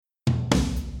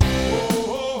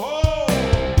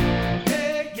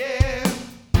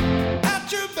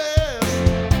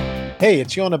Hey,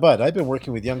 it's Yona Budd. I've been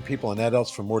working with young people and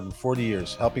adults for more than 40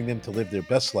 years, helping them to live their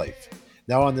best life.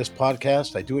 Now, on this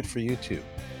podcast, I do it for you too.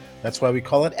 That's why we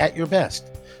call it At Your Best.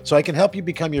 So I can help you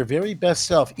become your very best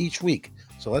self each week.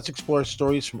 So let's explore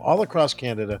stories from all across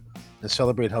Canada and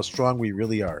celebrate how strong we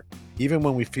really are, even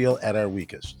when we feel at our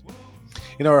weakest.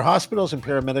 Our hospitals and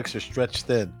paramedics are stretched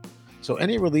thin. So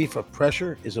any relief of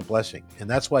pressure is a blessing. And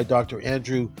that's why Dr.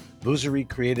 Andrew Buzari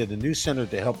created a new center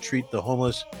to help treat the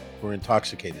homeless who are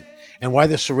intoxicated, and why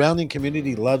the surrounding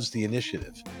community loves the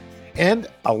initiative. And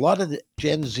a lot of the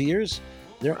Gen Zers,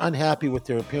 they're unhappy with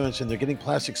their appearance and they're getting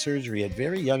plastic surgery at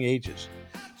very young ages.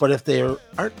 But if they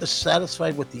aren't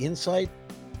satisfied with the inside,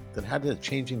 then how does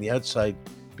changing the outside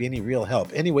be any real help?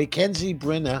 Anyway, Kenzie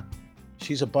Brenna,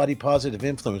 she's a body positive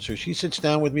influencer. She sits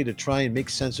down with me to try and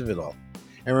make sense of it all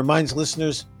and reminds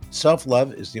listeners self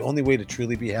love is the only way to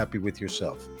truly be happy with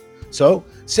yourself. So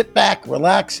sit back,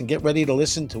 relax, and get ready to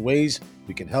listen to ways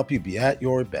we can help you be at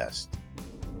your best.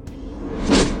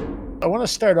 I want to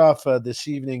start off this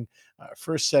evening,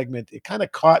 first segment. It kind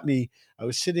of caught me. I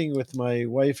was sitting with my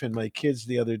wife and my kids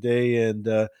the other day, and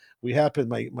we happened.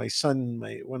 My son,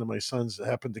 one of my sons,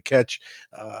 happened to catch.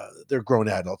 They're grown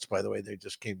adults, by the way. They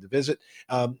just came to visit,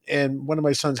 and one of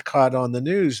my sons caught on the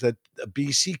news that a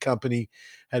BC company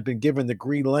had been given the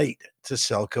green light to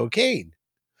sell cocaine.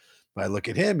 I look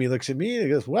at him, he looks at me, and he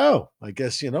goes, "Wow, I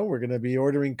guess we're going to be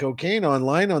ordering cocaine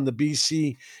online on the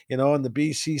BC, on the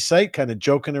BC site." Kind of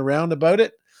joking around about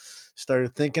it.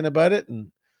 Started thinking about it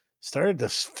and started to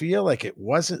feel like it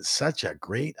wasn't such a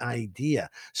great idea.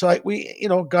 So we,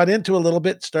 got into a little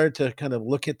bit, started to kind of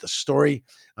look at the story,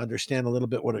 understand a little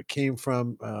bit what it came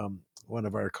from. One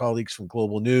of our colleagues from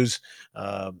Global News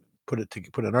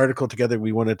put an article together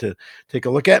we wanted to take a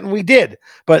look at, and we did.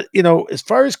 But as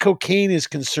far as cocaine is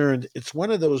concerned, it's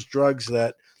one of those drugs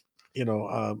that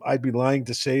I'd be lying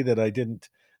to say that I didn't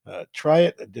try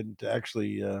it. I didn't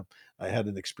actually. I had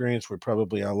an experience where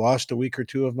probably I lost a week or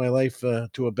two of my life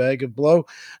to a bag of blow,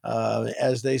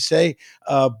 as they say.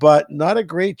 But not a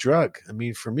great drug. I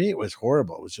mean, for me, it was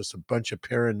horrible. It was just a bunch of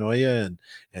paranoia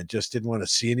and just didn't want to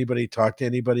see anybody, talk to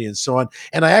anybody, and so on.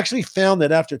 And I actually found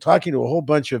that after talking to a whole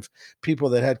bunch of people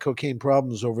that had cocaine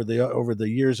problems over the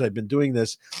years I've been doing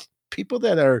this, people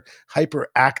that are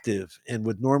hyperactive and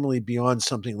would normally be on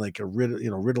something like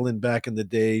Ritalin back in the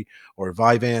day or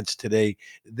Vyvanse today,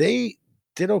 they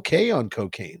did okay on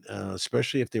cocaine,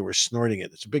 especially if they were snorting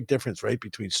it. It's a big difference, right,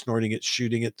 between snorting it,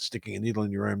 shooting it, sticking a needle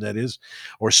in your arm, that is,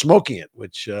 or smoking it,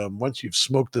 which once you've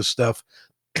smoked this stuff,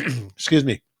 excuse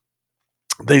me,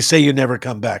 they say you never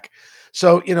come back.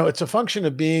 So, it's a function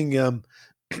of being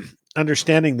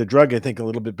understanding the drug, I think, a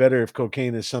little bit better. If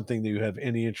cocaine is something that you have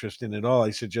any interest in at all,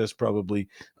 I suggest probably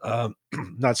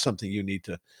not something you need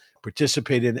to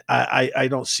participate in. I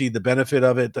don't see the benefit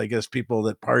of it. I guess people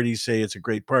that party say it's a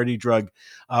great party drug,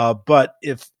 but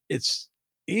if it's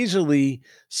easily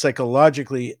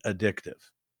psychologically addictive.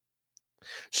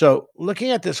 So, looking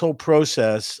at this whole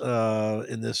process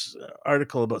in this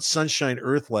article about Sunshine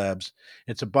Earth Labs,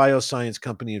 it's a bioscience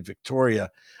company in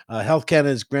Victoria. Health Canada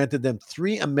has granted them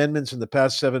 3 amendments in the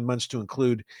past 7 months to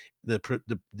include the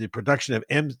production of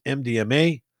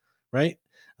MDMA, right?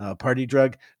 Party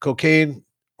drug, cocaine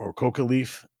or coca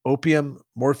leaf, opium,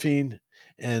 morphine,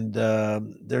 and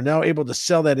they're now able to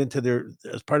sell that into their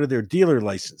as part of their dealer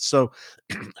license. So,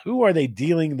 who are they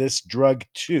dealing this drug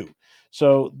to?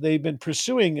 So they've been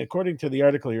pursuing, according to the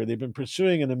article here, they've been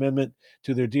pursuing an amendment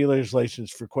to their dealer's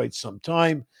license for quite some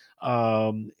time.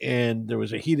 And there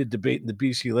was a heated debate in the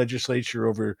BC legislature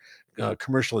over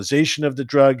commercialization of the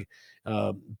drug.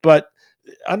 But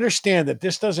understand that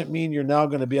this doesn't mean you're now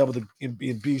going to be able to in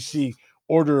BC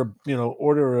order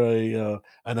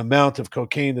an amount of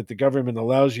cocaine that the government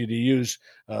allows you to use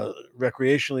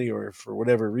recreationally or for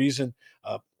whatever reason.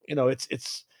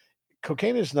 It's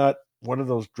cocaine is not one of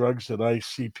those drugs that I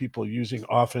see people using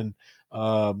often,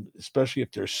 especially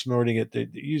if they're snorting it. They're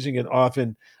using it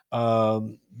often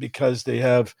because they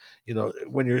have,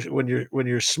 when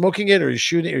you're smoking it or you're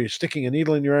shooting or you're sticking a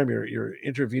needle in your arm, you're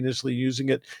intravenously using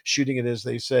it, shooting it, as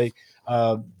they say.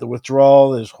 The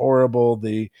withdrawal is horrible.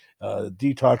 The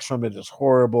detox from it is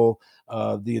horrible.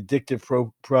 The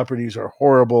addictive properties are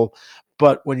horrible.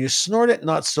 But when you snort it,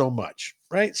 not so much,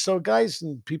 right? So guys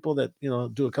and people that,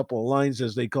 do a couple of lines,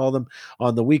 as they call them,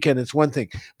 on the weekend, it's one thing.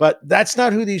 But that's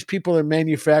not who these people are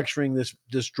manufacturing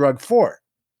this drug for.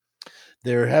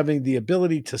 They're having the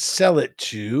ability to sell it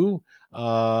to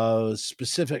a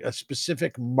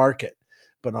specific market.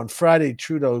 But on Friday,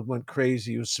 Trudeau went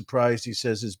crazy. He was surprised. He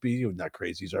says his BC, not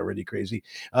crazy, he's already crazy.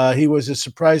 He was as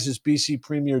surprised as BC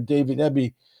Premier David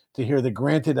Eby to hear the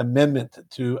granted amendment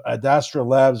to Adastra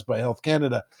Labs by Health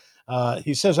Canada.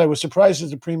 He says, I was surprised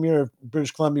as the premier of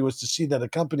British Columbia was to see that a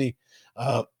company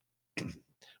uh,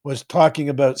 was talking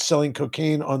about selling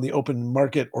cocaine on the open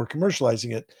market or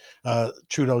commercializing it,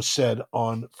 Trudeau said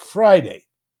on Friday.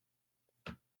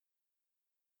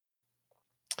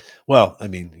 Well, I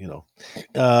mean,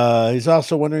 he's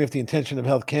also wondering if the intention of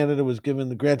Health Canada was given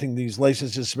the granting these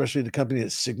licenses, especially the company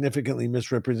that significantly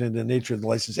misrepresented the nature of the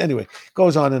license. Anyway,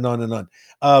 goes on and on and on.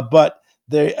 But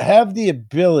they have the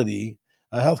ability.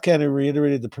 Health Canada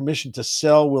reiterated the permission to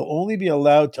sell will only be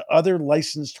allowed to other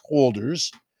licensed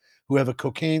holders who have a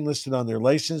cocaine listed on their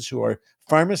license, who are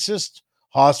pharmacists,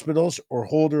 hospitals, or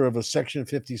holder of a Section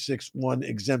 56(1)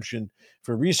 exemption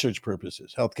for research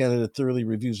purposes. Health Canada thoroughly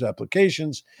reviews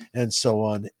applications and so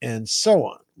on and so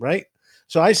on, right?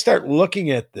 So I start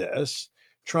looking at this,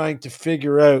 trying to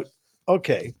figure out,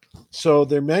 okay, so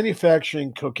they're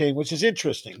manufacturing cocaine, which is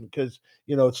interesting because,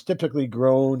 it's typically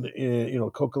grown in,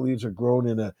 coca leaves are grown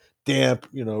in a damp,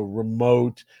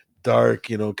 remote, dark,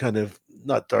 kind of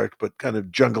not dark, but kind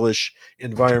of jungle-ish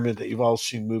environment that you've all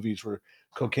seen movies where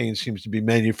cocaine seems to be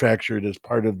manufactured as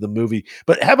part of the movie.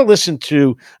 But have a listen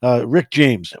to Rick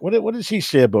James. What does he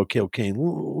say about cocaine?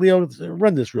 Leo,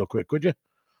 run this real quick, would you?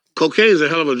 Cocaine is a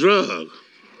hell of a drug.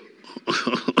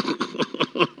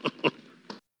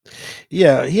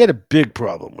 Yeah, he had a big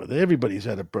problem with it. Everybody's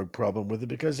had a big problem with it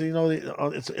because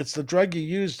it's the drug you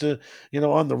use to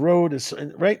on the road,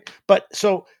 right? But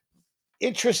so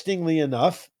interestingly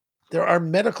enough, there are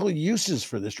medical uses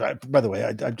for this drug. By the way,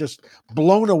 I'm just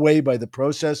blown away by the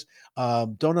process.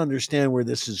 Don't understand where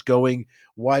this is going,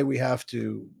 why we have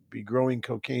to be growing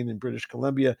cocaine in British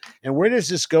Columbia, and where does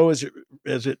this go as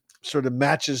it sort of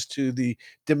matches to the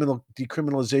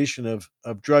decriminalization of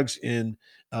drugs in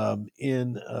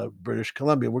British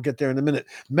Columbia. We'll get there in a minute.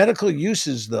 Medical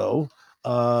uses, though,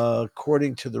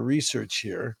 according to the research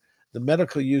here, the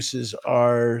medical uses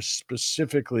are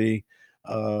specifically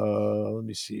let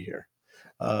me see here.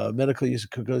 Medical use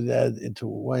could go added into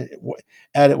wine.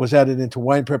 Was added into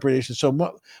wine preparation. So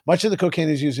much of the cocaine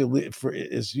is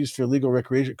used for legal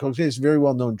recreation. Cocaine is a very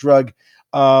well known drug.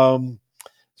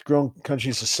 It's grown in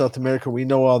countries of South America. We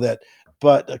know all that.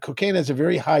 But cocaine has a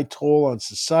very high toll on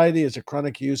society as a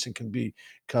chronic use and can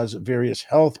cause various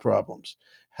health problems.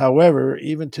 However,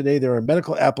 even today, there are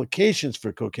medical applications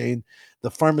for cocaine. The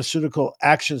pharmaceutical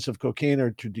actions of cocaine are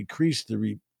to decrease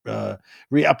the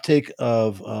reuptake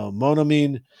of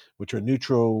monoamine, which are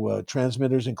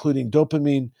neurotransmitters, including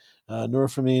dopamine,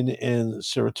 norepinephrine, and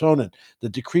serotonin. The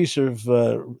decrease of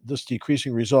this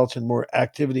decreasing results in more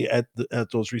activity at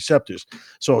those receptors.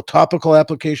 So, topical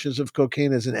applications of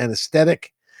cocaine as an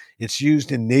anesthetic. It's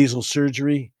used in nasal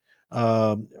surgery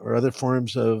or other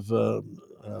forms of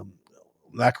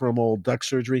lacrimal duct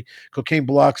surgery. Cocaine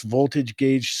blocks voltage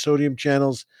gauge sodium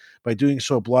channels. By doing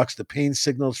so, it blocks the pain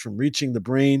signals from reaching the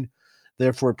brain,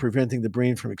 therefore preventing the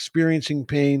brain from experiencing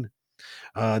pain.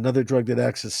 Another drug that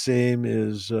acts the same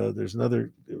is there's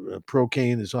another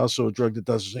procaine is also a drug that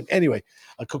does the same. Anyway,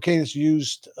 cocaine is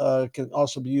used can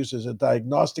also be used as a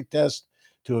diagnostic test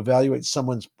to evaluate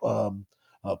someone's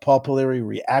pupillary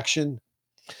reaction.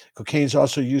 Cocaine is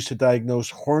also used to diagnose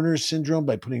Horner's syndrome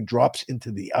by putting drops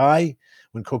into the eye.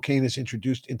 When cocaine is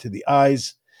introduced into the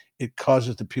eyes, it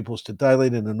causes the pupils to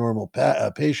dilate in a normal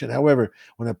patient. However,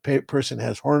 when a person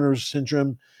has Horner's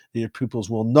syndrome, their pupils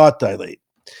will not dilate.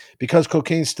 Because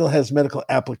cocaine still has medical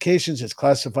applications, it's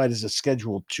classified as a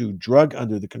Schedule II drug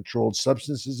under the Controlled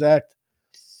Substances Act.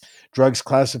 Drugs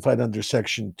classified under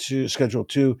Schedule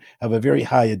II, have a very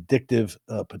high addictive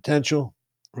potential,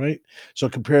 right? So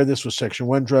compare this with Section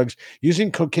 1 drugs.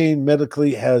 Using cocaine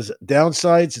medically has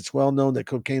downsides. It's well known that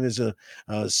cocaine is a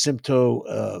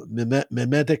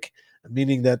symptomimetic,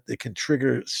 meaning that it can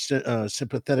trigger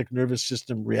sympathetic nervous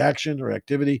system reaction or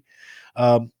activity.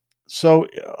 So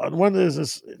on one of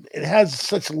this, it has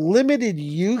such limited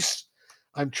use.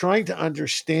 I'm trying to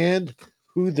understand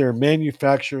who they're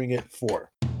manufacturing it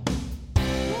for.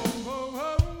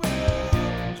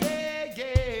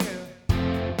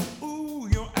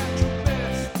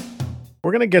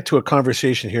 We're going to get to a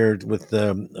conversation here with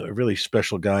a really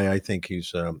special guy. I think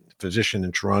he's a physician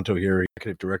in Toronto here,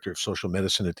 executive director of social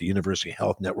medicine at the University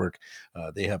Health Network.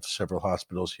 They have several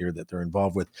hospitals here that they're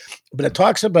involved with. But it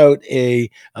talks about in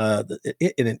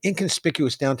an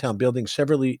inconspicuous downtown building,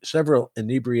 several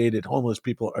inebriated homeless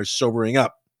people are sobering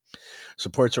up.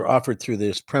 Supports are offered through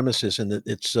this premises, and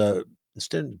it's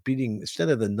instead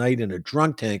of the night in a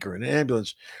drunk tank or an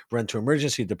ambulance run to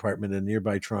emergency department in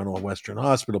nearby Toronto Western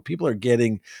Hospital, people are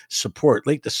getting support.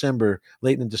 Late in December,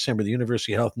 the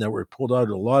University Health Network pulled out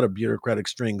a lot of bureaucratic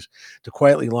strings to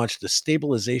quietly launch the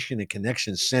Stabilization and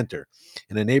Connection Center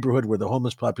in a neighborhood where the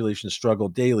homeless population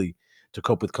struggled daily to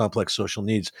cope with complex social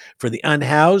needs. For the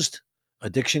unhoused,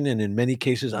 addiction and in many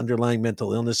cases underlying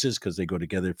mental illnesses, because they go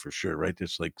together for sure, right?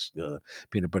 Just like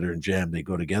peanut butter and jam, they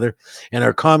go together. And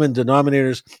our common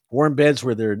denominators: warm beds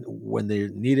where they're when they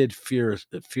needed fear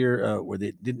where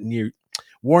they didn't need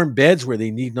warm beds where they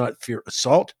need not fear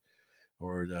assault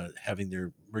or having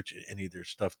any of their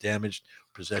stuff damaged,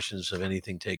 possessions of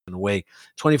anything taken away.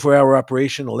 24-hour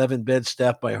operation, 11 beds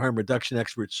staffed by harm reduction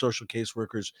experts, social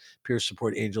caseworkers, peer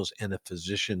support angels, and a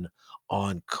physician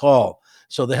on call.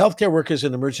 So the healthcare workers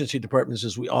in emergency departments,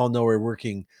 as we all know, are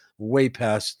working way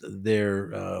past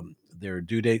their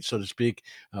due date, so to speak,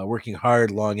 working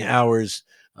hard, long hours.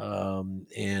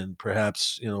 And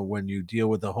perhaps, when you deal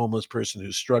with a homeless person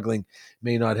who's struggling,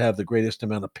 may not have the greatest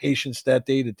amount of patience that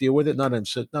day to deal with it. Not I'm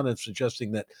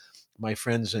suggesting that my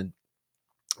friends and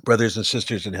brothers and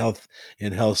sisters in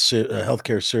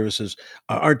healthcare services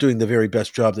aren't doing the very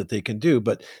best job that they can do,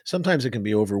 but sometimes it can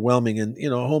be overwhelming. And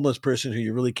a homeless person who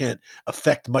you really can't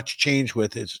affect much change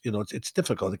with, it's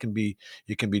difficult. It can be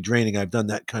draining. I've done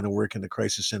that kind of work in the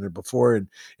crisis center before, and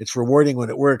it's rewarding when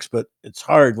it works, but it's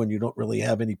hard when you don't really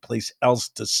have any place else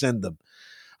to send them.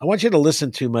 I want you to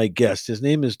listen to my guest. His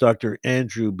name is Dr.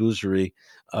 Andrew Boussery.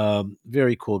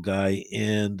 Very cool guy.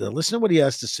 And listen to what he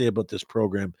has to say about this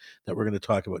program that we're going to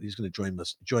talk about. He's going to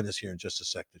join us here in just a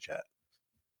sec to chat.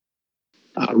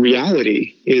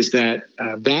 Reality is that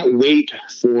that wait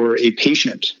for a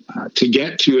patient to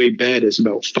get to a bed is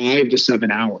about 5 to 7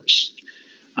 hours.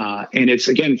 And it's,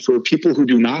 again, for people who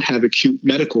do not have acute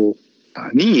medical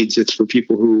needs. It's for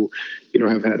people who,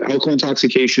 have had alcohol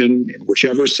intoxication in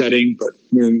whichever setting. But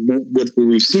what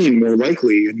we've seen more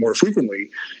likely and more frequently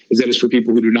is that it's for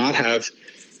people who do not have,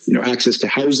 access to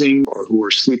housing or who are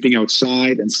sleeping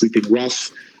outside and sleeping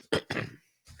rough.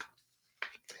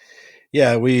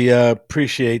 Yeah, we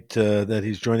appreciate that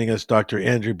he's joining us, Dr.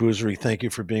 Andrew Boussery. Thank you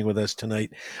for being with us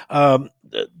tonight.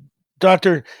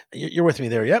 Doctor, you're with me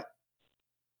there, yep?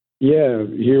 Yeah,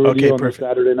 here with you on this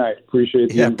Saturday night. Appreciate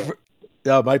the invite.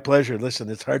 Yeah, my pleasure.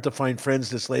 Listen, it's hard to find friends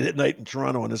this late at night in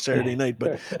Toronto on a Saturday night,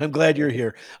 but I'm glad you're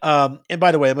here. And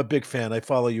by the way, I'm a big fan. I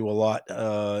follow you a lot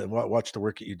and watch the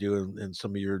work that you do and some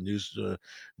of your news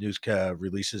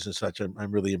releases and such.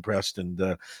 I'm really impressed,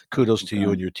 and kudos to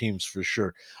you and your teams for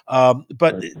sure.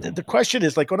 But the question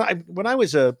is, like, when I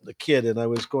was a kid and I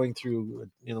was going through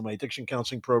my addiction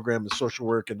counseling program, the social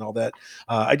work and all that,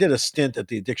 I did a stint at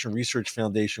the Addiction Research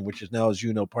Foundation, which is now, as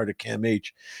you know, part of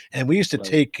CAMH, and we used to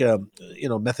take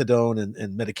methadone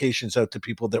and medications out to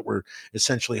people that were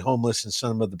essentially homeless in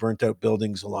some of the burnt out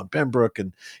buildings along Pembroke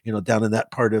and, down in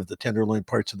that part of the Tenderloin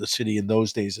parts of the city in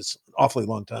those days. It's an awfully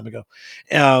long time ago.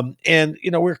 And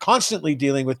we're constantly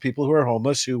dealing with people who are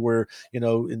homeless, who were,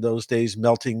 in those days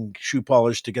melting shoe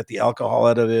polish to get the alcohol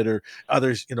out of it, or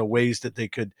others, ways that they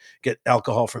could get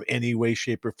alcohol from any way,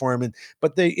 shape or form.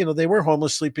 But they were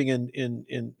homeless, sleeping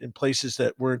in places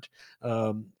that weren't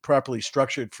properly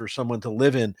structured for someone to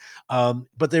live in.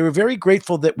 But they were very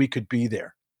grateful that we could be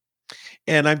there.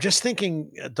 And I'm just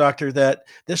thinking, Doctor, that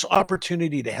this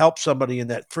opportunity to help somebody in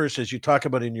that first, as you talk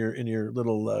about in your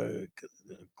little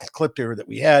clip there that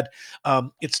we had,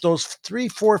 it's those 3,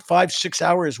 4, 5, 6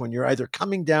 hours when you're either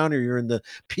coming down or you're in the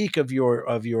peak of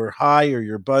your high or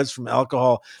your buzz from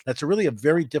alcohol. That's a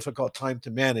very difficult time to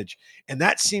manage, and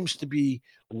that seems to be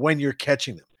when you're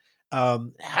catching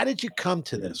them. How did you come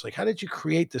to this? Like, how did you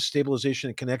create the Stabilization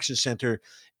and Connection Center,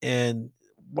 and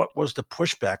what was the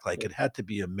pushback like? It had to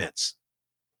be immense.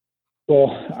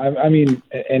 Well, I mean,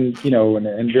 and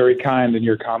very kind in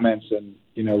your comments, and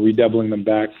redoubling them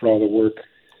back for all the work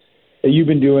that you've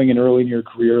been doing and early in your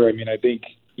career. I mean, I think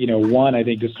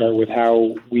to start with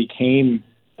how we came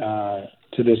to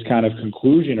this kind of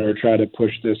conclusion or try to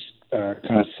push this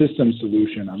kind of system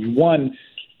solution. I mean,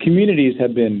 communities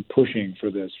have been pushing for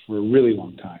this for a really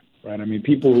long time, right? I mean,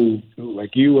 people who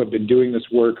like you have been doing this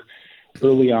work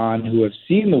early on, who have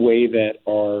seen the way that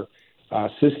our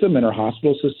system and our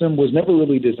hospital system was never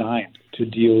really designed to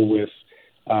deal with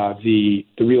the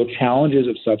real challenges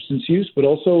of substance use, but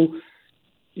also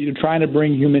trying to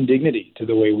bring human dignity to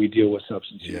the way we deal with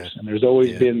substance use. And there's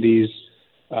always been these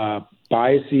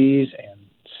biases and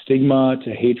stigma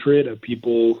to hatred of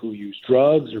people who use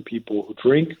drugs or people who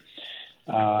drink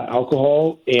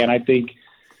alcohol. And I think,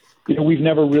 we've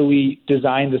never really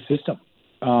designed the system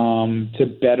to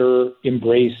better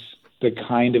embrace the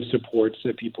kind of supports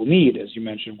that people need, as you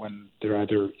mentioned, when they're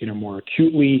either, more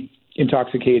acutely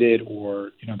intoxicated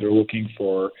or, they're looking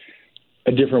for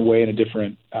a different way and a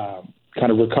different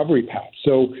kind of recovery path.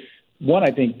 So one,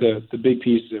 I think the big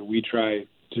piece that we try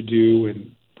to do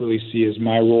and really see as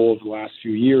my role of the last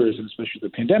few years, and especially the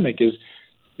pandemic, is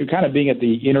you're kind of being at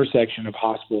the intersection of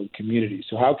hospital and community.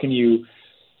 So how can you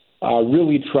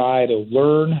really try to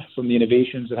learn from the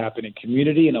innovations that happen in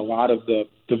community and a lot of the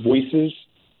voices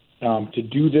to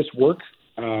do this work?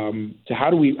 To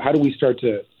how do we start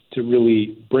to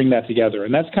really bring that together?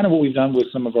 And that's kind of what we've done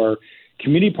with some of our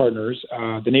community partners,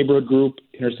 the Neighborhood Group,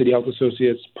 Inner City Health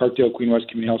Associates, Parkdale Queen West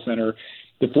Community Health Center.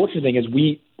 The fortunate thing is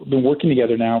we've been working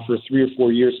together now for 3 or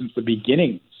 4 years since the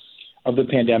beginning of the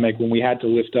pandemic, when we had to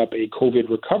lift up a COVID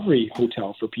recovery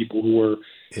hotel for people who were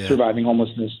surviving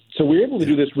homelessness. So we were able to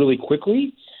do this really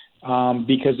quickly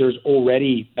because there's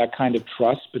already that kind of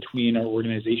trust between our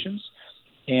organizations.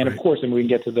 And of course, and we can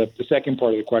get to the second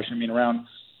part of the question, I mean, around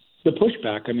the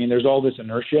pushback. I mean, there's all this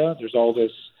inertia, there's all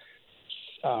this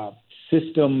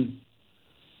system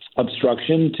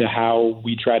obstruction to how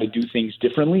we try to do things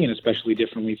differently, and especially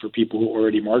differently for people who are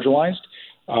already marginalized.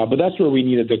 But that's where we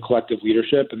needed the collective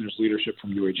leadership, and there's leadership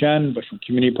from UHN, but from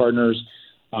community partners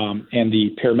and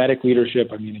the paramedic leadership.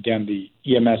 I mean, again, the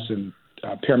EMS and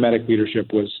paramedic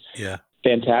leadership was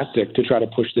fantastic to try to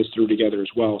push this through together as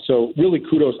well. So really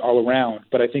kudos all around.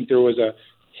 But I think there was a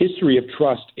history of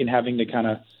trust in having to kind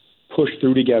of push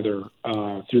through together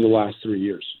through the last 3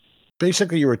 years.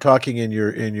 Basically, you were talking in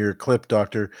your clip,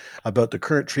 Doctor, about the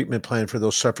current treatment plan for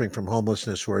those suffering from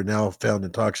homelessness who are now found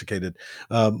intoxicated.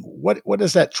 What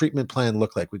does that treatment plan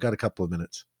look like? We've got a couple of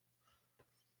minutes.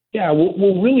 Yeah,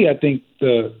 well, really, I think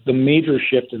the major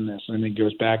shift in this, and I think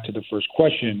goes back to the first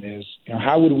question, is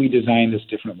how would we design this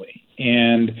differently?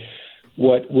 And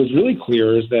what was really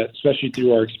clear is that, especially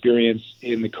through our experience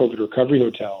in the COVID recovery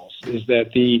hotels, is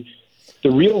that the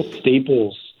real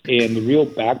staples and the real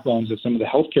backbones of some of the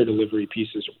healthcare delivery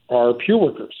pieces are peer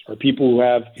workers, are people who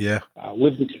have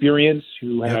lived experience,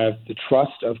 who have the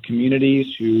trust of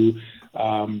communities, who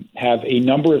have a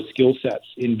number of skill sets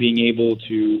in being able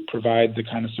to provide the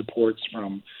kind of supports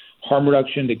from harm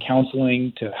reduction to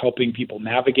counseling to helping people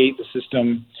navigate the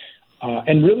system.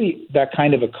 And really that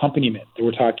kind of accompaniment that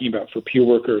we're talking about for peer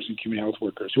workers and community health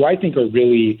workers, who I think are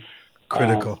really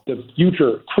critical, the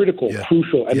future,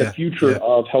 crucial, and the future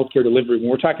of healthcare delivery when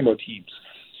we're talking about teams.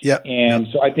 And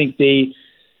so I think they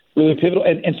really pivotal.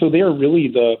 And so they are really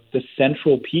the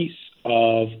central piece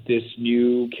of this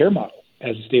new care model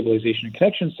as a stabilization and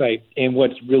connection site. And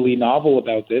what's really novel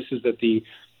about this is that the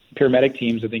paramedic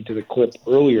teams, I think to the clip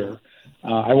earlier,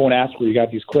 I won't ask where you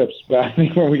got these clips, but I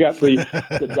think when we got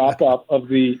the drop off of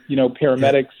the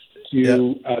paramedics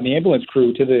to the ambulance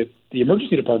crew to the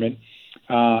emergency department,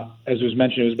 as was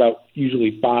mentioned, it was about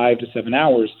usually 5 to 7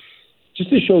 hours. Just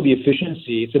to show the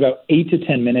efficiency, it's about 8 to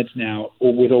 10 minutes now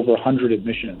with over 100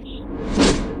 admissions.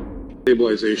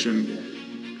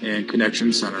 Stabilization and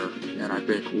Connection Center, and I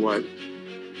think what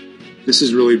this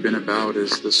has really been about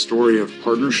is the story of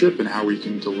partnership and how we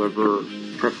can deliver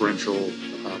preferential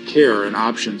care and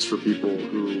options for people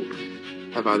who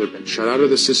have either been shut out of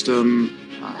the system,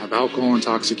 have alcohol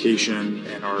intoxication,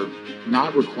 and are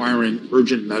not requiring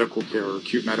urgent medical care or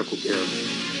acute medical care,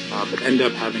 but end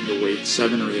up having to wait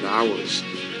 7 or 8 hours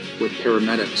with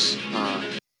paramedics.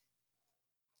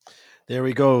 There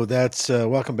we go. That's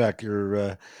welcome back.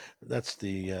 That's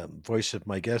the voice of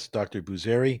my guest, Dr.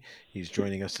 Bourzieri. He's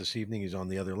joining us this evening. He's on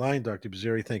the other line. Dr.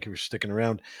 Bourzieri, thank you for sticking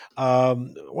around. I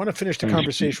want to finish the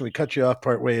conversation. We cut you off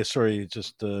part way. Sorry, it's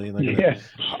just a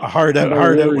hard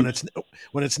out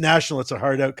when it's national. It's a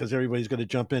hard out because everybody's going to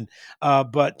jump in.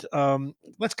 But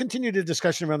let's continue the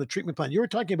discussion around the treatment plan. You were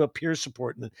talking about peer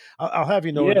support, and I'll have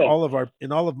you know in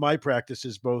all of my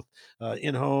practices, both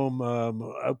in-home,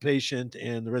 outpatient,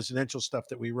 and the residential stuff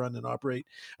that we run and operate,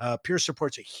 peer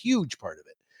support's a huge part of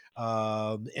it.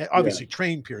 Obviously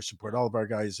trained peer support. All of our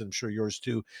guys, I'm sure yours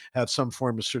too, have some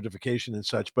form of certification and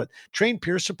such, but trained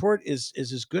peer support is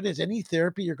as good as any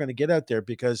therapy you're going to get out there,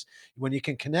 because when you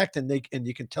can connect and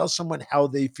you can tell someone how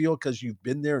they feel because you've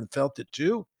been there and felt it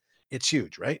too, it's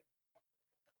huge, right?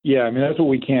 Yeah, I mean, that's what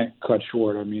we can't cut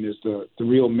short. I mean, is the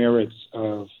real merits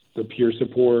of the peer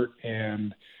support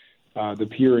and the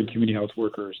peer and community health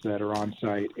workers that are on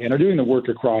site and are doing the work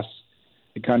across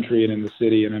the country and in the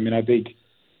city. And I mean, I think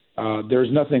there's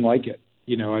nothing like it.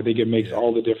 I think it makes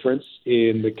all the difference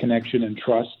in the connection and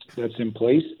trust that's in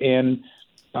place, and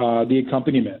the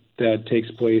accompaniment that takes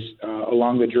place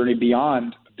along the journey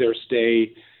beyond their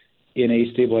stay in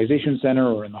a stabilization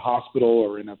center or in the hospital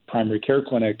or in a primary care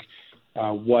clinic.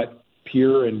 What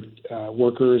peer and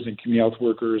workers and community health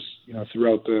workers,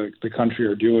 throughout the country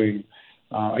are doing.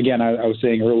 Again, I was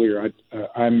saying earlier,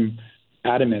 I'm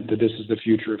adamant that this is the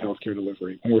future of healthcare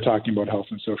delivery, and we're talking about health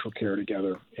and social care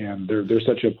together, and they're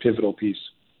such a pivotal piece.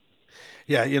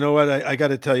 Yeah, you know what? I got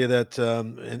to tell you that,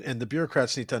 and the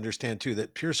bureaucrats need to understand too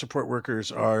that peer support workers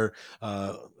are,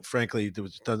 frankly, I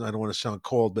don't want to sound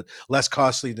cold, but less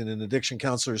costly than an addiction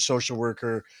counselor, social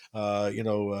worker,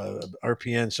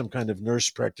 RPN, some kind of nurse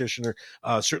practitioner,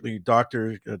 certainly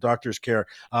doctor's care,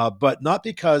 but not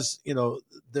because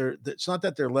they're. It's not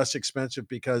that they're less expensive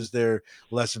because they're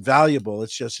less valuable.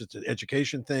 It's an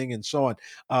education thing and so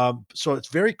on. So it's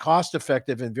very cost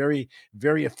effective and very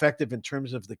effective in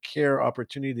terms of the care opportunity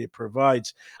it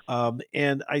provides.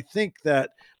 And I think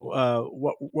that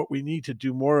what we need to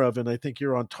do more of, and I think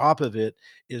you're on top of it,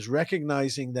 is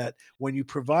recognizing that when you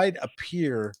provide a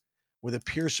peer with a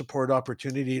peer support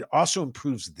opportunity, it also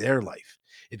improves their life.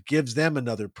 It gives them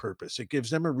another purpose. It gives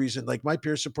them a reason. Like my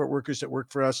peer support workers that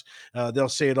work for us, they'll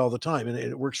say it all the time, and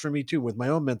it works for me too with my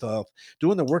own mental health.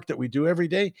 Doing the work that we do every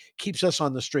day keeps us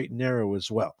on the straight and narrow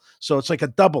as well. So it's like a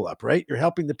double up, right? You're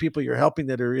helping the people you're helping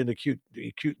that are in acute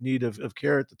need of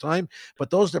care at the time,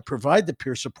 but those that provide the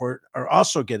peer support are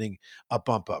also getting a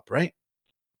bump up, right?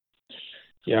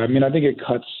 Yeah, I mean, I think it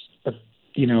cuts,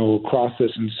 across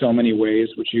this in so many ways,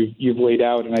 which you've laid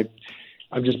out, and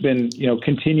I've just been,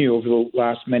 continue over the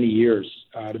last many years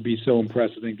to be so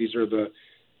impressed. I think these are the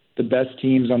best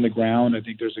teams on the ground. I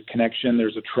think there's a connection,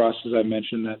 there's a trust, as I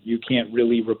mentioned, that you can't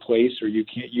really replace, or you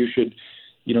should,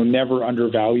 never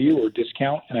undervalue or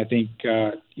discount. And I think,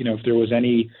 if there was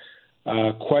any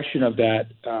question of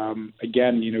that,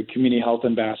 again, community health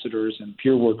ambassadors and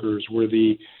peer workers were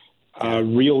the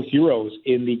real heroes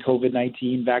in the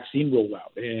COVID-19 vaccine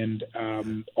rollout and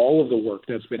all of the work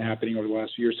that's been happening over the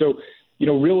last few years. So,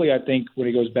 really, I think when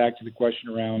it goes back to the question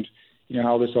around,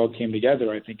 how this all came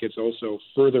together, I think it's also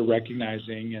further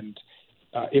recognizing and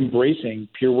embracing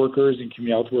peer workers and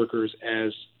community health workers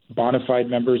as bona fide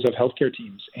members of healthcare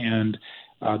teams. And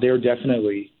they're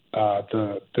definitely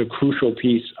the crucial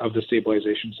piece of the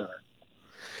stabilization center.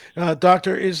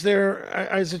 Doctor, is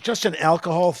it just an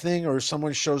alcohol thing, or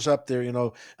someone shows up there?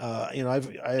 I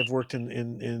have worked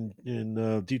in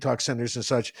detox centers and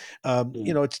such.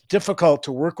 It's difficult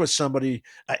to work with somebody,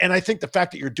 and I think the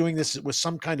fact that you're doing this with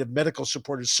some kind of medical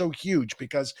support is so huge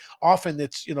because often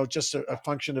it's just a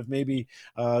function of maybe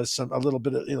a little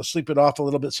bit of sleep it off a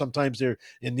little bit. Sometimes they're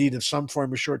in need of some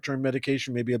form of short-term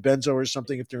medication, maybe a benzo or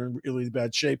something if they're in really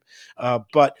bad shape.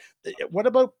 But what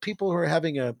about people who are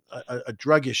having a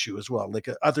drug issue as well, like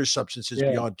other substances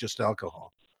beyond just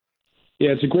alcohol? Yeah,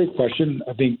 it's a great question.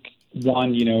 I think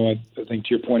one, I think to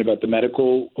your point about the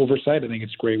medical oversight, I think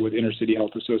it's great with Inner City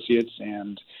Health Associates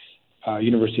and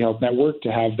University Health Network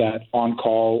to have that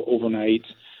on-call overnight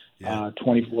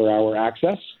 24-hour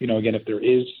access. Again, if there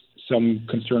is some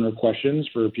concern or questions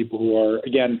for people who are,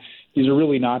 again, these are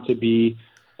really not to be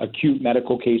acute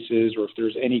medical cases, or if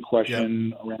there's any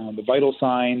question around the vital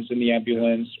signs in the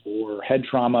ambulance or head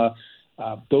trauma,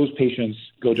 those patients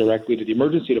go directly to the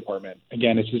emergency department.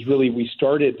 Again, this is really, we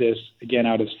started this, again,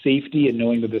 out of safety and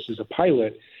knowing that this is a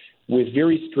pilot with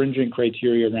very stringent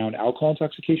criteria around alcohol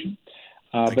intoxication.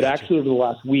 But actually, over the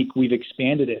last week, we've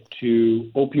expanded it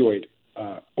to opioid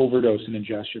overdose and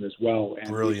ingestion as well.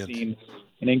 And we've seen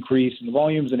an increase in the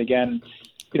volumes. And again,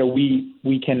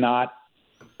 we cannot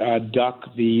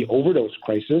duck the overdose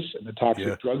crisis and the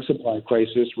toxic drug supply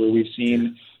crisis, where we've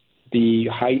seen the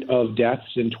height of deaths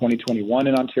in 2021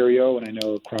 in Ontario, and I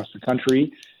know across the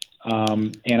country.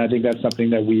 And I think that's something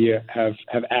that we have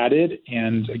added.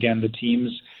 And again, the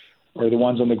teams are the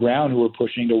ones on the ground who are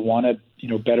pushing to want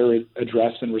to, better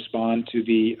address and respond to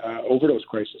the overdose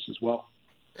crisis as well.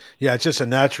 Yeah, it's just a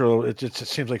natural. It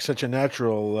seems like such a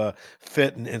natural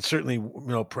fit, and certainly,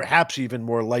 perhaps even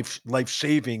more life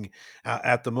saving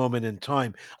at the moment in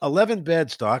time. 11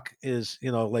 beds, Doc, is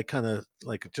like kind of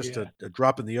like just a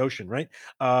drop in the ocean, right?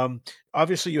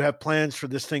 Obviously, you have plans for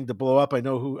this thing to blow up. I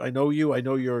know you. I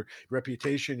know your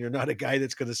reputation. You're not a guy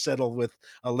that's going to settle with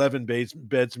 11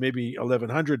 beds, maybe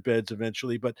 1,100 beds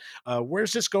eventually. But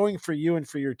where's this going for you and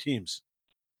for your teams?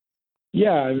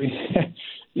 Yeah, I mean,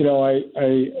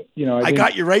 I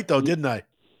got you right though, didn't I?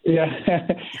 Yeah.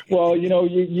 Well, you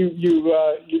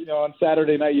on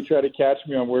Saturday night you try to catch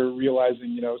me on. We're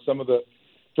realizing, some of the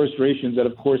frustrations that,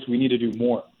 of course, we need to do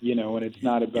more. And it's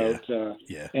not about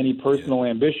any personal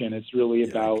ambition. It's really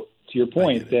about, to your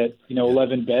point, that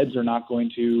 11 beds are not going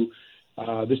to.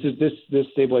 This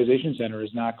stabilization center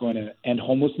is not going to end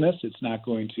homelessness. It's not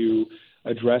going to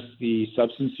address the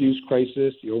substance use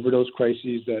crisis, the overdose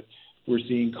crises that we're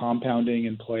seeing compounding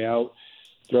and play out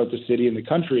throughout the city and the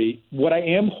country. What I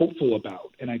am hopeful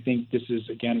about, and I think this is,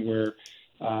 again, where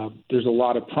there's a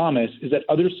lot of promise, is that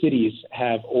other cities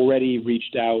have already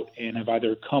reached out and have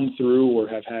either come through or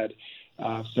have had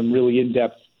some really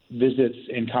in-depth visits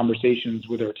and conversations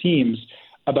with our teams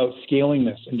about scaling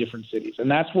this in different cities. And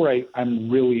that's where I'm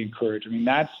really encouraged. I mean,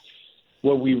 that's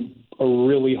what we are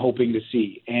really hoping to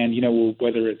see. And,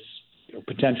 whether it's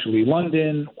potentially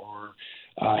London or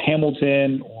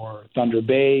Hamilton or Thunder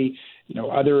Bay,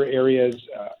 other areas.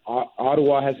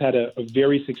 Ottawa has had a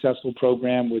very successful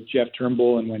program with Jeff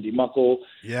Turnbull and Wendy Muckle.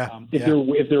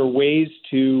 If there are ways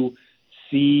to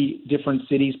see different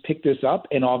cities pick this up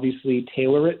and obviously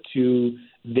tailor it to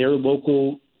their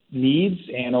local needs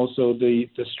and also the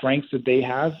strengths that they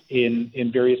have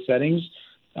in various settings,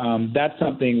 that's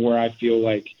something where I feel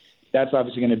like that's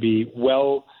obviously going to be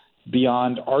well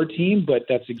beyond our team, but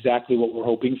that's exactly what we're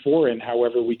hoping for. And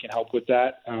however we can help with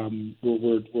that,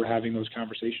 we're having those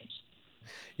conversations.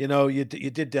 You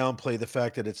did downplay the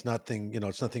fact that it's nothing,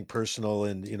 it's nothing personal,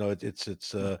 and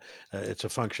it's a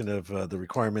function of the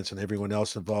requirements and everyone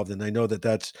else involved. And I know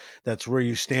that's where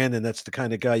you stand, and that's the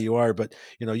kind of guy you are. But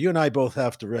you and I both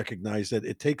have to recognize that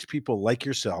it takes people like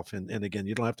yourself, and again,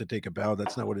 you don't have to take a bow.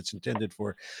 That's not what it's intended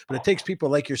for. But it takes people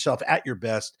like yourself at your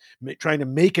best, trying to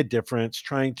make a difference,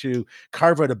 trying to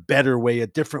carve out a better way, a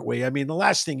different way. I mean, the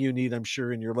last thing you need, I'm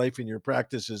sure, in your life, in your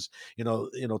practice, is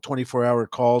 24-hour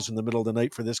calls in the middle of the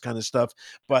night for this kind of stuff.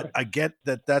 But I get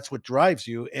that that's what drives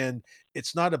you, and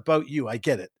it's not about you. I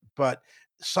get it, but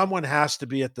someone has to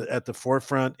be at the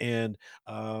forefront, and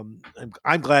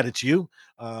I'm glad it's you.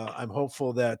 I'm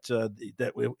hopeful that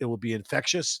it will be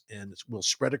infectious and it will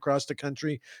spread across the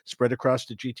country, spread across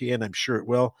the GTA, and I'm sure it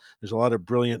will. There's a lot of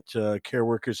brilliant care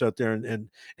workers out there,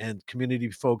 and community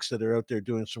folks that are out there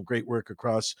doing some great work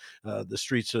across the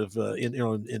streets of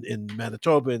in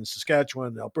Manitoba, and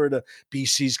Saskatchewan, Alberta.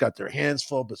 BC's got their hands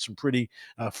full, but some pretty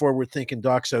forward-thinking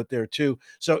docs out there too.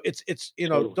 So it's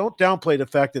Totally. Don't downplay the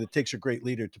fact that it takes a great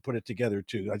leader to put it together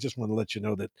too. I just want to let you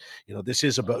know that this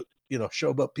is about show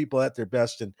about people at their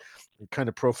best, and kind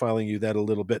of profiling you that a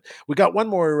little bit. We got one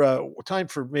more time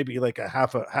for maybe like a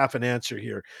half an answer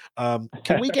here.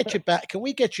 Can we get you back? Can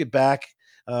we get you back?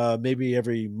 Maybe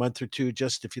every month or two,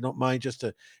 just if you don't mind, just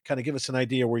to kind of give us an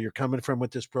idea where you're coming from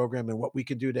with this program and what we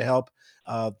can do to help.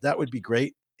 That would be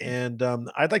great. And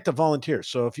I'd like to volunteer.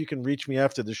 So if you can reach me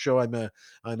after the show, I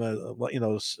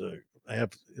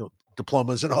have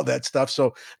diplomas and all that stuff.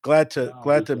 So glad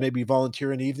to maybe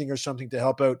volunteer an evening or something to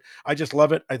help out. I just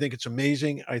love it. I think it's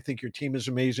amazing. I think your team is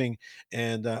amazing,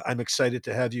 and I'm excited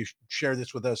to have you share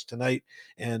this with us tonight.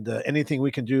 And anything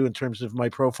we can do in terms of my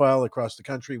profile across the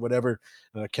country, whatever,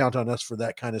 count on us for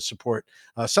that kind of support.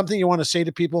 Something you want to say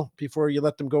to people before you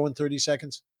let them go in 30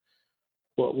 seconds?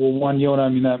 Well, one, Yona, I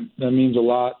mean, that means a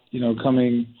lot,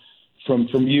 coming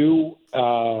from you,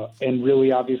 and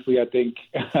really, obviously, I think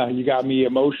you got me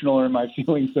emotional in my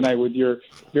feelings tonight with your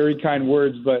very kind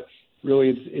words. But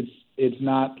really, it's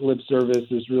not lip service.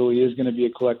 This really is going to be a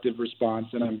collective response,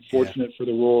 and I'm fortunate for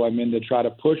the role I'm in to try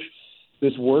to push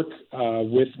this work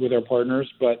with our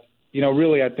partners. But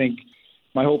really, I think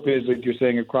my hope is, like you're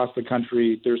saying, across the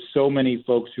country, there's so many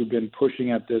folks who've been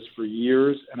pushing at this for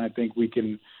years, and I think we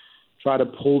can try to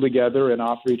pull together and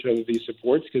offer each other these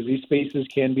supports, because these spaces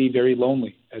can be very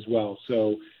lonely as well.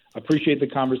 So I appreciate the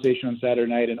conversation on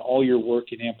Saturday night and all your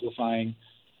work in amplifying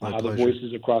the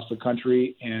voices across the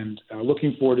country, and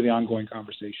looking forward to the ongoing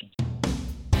conversations.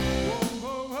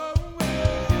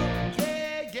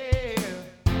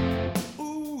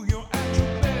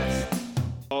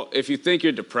 If you think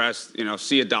you're depressed,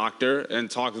 see a doctor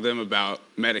and talk to them about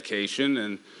medication,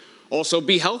 and also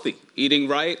be healthy. Eating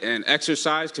right and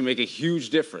exercise can make a huge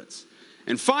difference.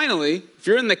 And finally, if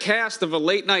you're in the cast of a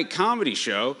late night comedy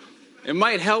show, it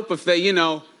might help if they,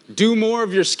 do more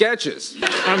of your sketches.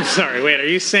 I'm sorry, wait, are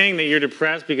you saying that you're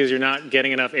depressed because you're not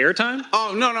getting enough airtime?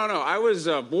 Oh, no. I was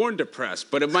born depressed,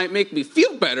 but it might make me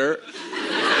feel better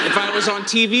if I was on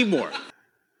TV more.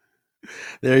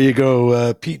 There you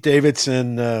go, Pete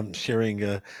Davidson,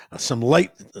 sharing some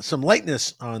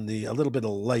lightness on a little bit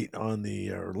of light on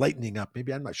or lightening up.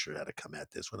 Maybe I'm not sure how to come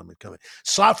at this when I'm coming,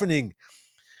 softening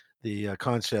the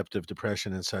concept of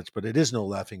depression and such, but it is no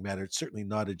laughing matter. It's certainly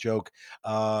not a joke.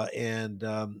 And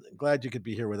glad you could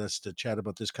be here with us to chat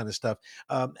about this kind of stuff.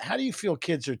 How do you feel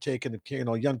kids are taking,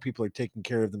 young people are taking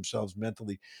care of themselves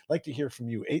mentally? I'd like to hear from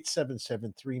you.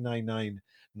 877-399-9898,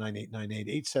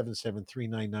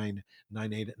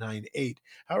 877-399-9898.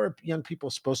 How are young people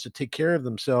supposed to take care of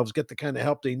themselves, get the kind of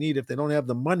help they need if they don't have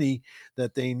the money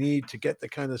that they need to get the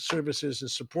kind of services and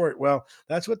support? Well,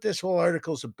 that's what this whole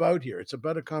article is about here. It's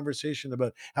about a conversation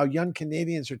about how young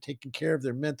Canadians are taking care of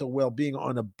their mental well-being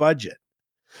on a budget.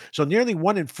 So nearly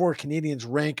 1 in 4 Canadians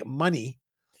rank money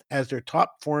as their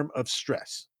top form of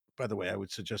stress. By the way, I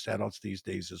would suggest adults these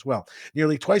days as well.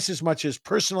 Nearly twice as much as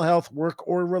personal health, work,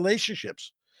 or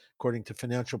relationships, according to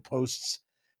Financial Post's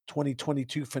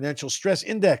 2022 Financial Stress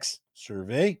Index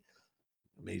survey.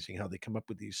 Amazing how they come up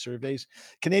with these surveys.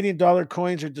 Canadian dollar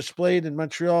coins are displayed in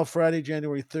Montreal Friday,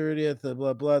 January 30th,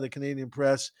 blah, blah. The Canadian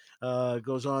press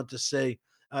goes on to say,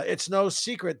 it's no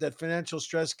secret that financial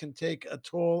stress can take a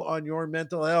toll on your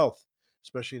mental health,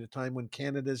 especially at a time when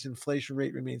Canada's inflation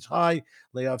rate remains high.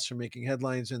 Layoffs are making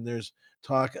headlines, and there's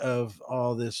talk of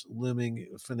all this looming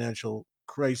financial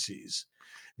crises.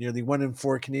 Nearly 1 in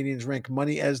 4 Canadians rank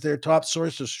money as their top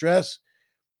source of stress,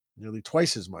 nearly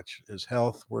twice as much as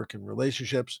health, work, and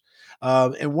relationships.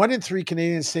 And 1 in 3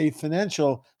 Canadians say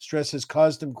financial stress has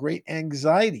caused them great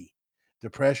anxiety,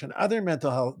 depression,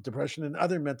 depression and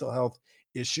other mental health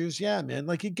issues. Yeah, man.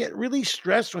 Like, you get really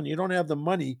stressed when you don't have the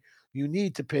money you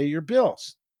need to pay your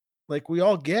bills. Like, we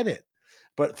all get it.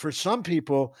 But for some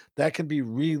people, that can be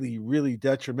really, really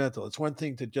detrimental. It's one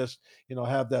thing to just,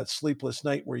 have that sleepless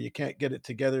night where you can't get it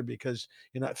together because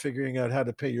you're not figuring out how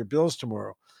to pay your bills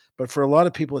tomorrow. But for a lot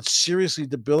of people, it's seriously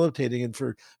debilitating. And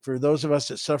for those of us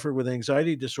that suffer with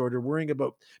anxiety disorder, worrying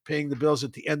about paying the bills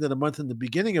at the end of the month and the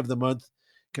beginning of the month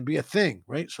can be a thing,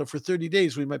 right? So for 30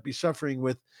 days, we might be suffering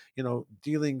with,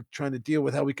 trying to deal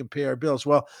with how we can pay our bills.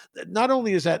 Well, not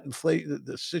only is that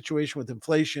the situation with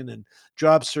inflation and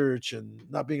job search and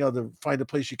not being able to find a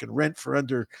place you can rent for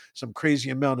under some crazy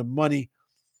amount of money,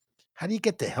 how do you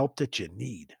get the help that you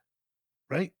need,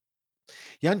 right?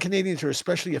 Young Canadians are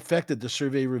especially affected, the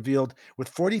survey revealed,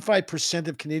 with 45%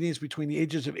 of Canadians between the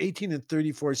ages of 18 and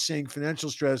 34 saying financial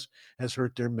stress has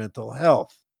hurt their mental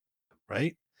health,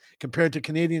 right? Compared to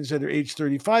Canadians that are age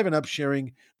 35 and up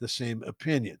sharing the same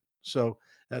opinion. So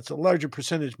that's a larger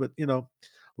percentage, but a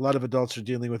lot of adults are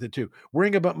dealing with it too.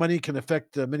 Worrying about money can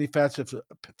affect many facets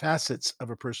of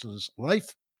a person's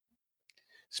life,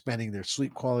 spanning their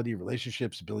sleep quality,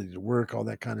 relationships, ability to work, all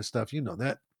that kind of stuff. You know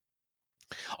that.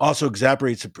 Also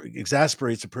exasperates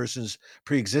a person's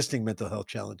pre-existing mental health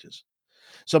challenges.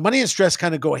 So money and stress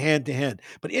kind of go hand to hand.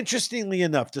 But interestingly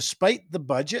enough, despite the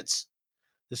budgets,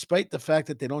 despite the fact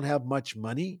that they don't have much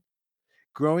money,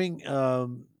 growing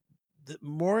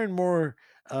more and more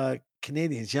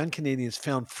Canadians, young Canadians,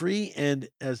 found free and,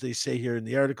 as they say here in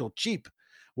the article, cheap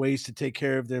ways to take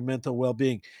care of their mental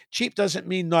well-being. Cheap doesn't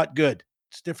mean not good.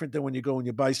 It's different than when you go and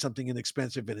you buy something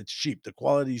inexpensive and it's cheap. The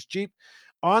quality is cheap.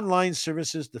 Online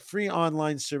services, the free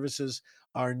online services,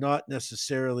 are not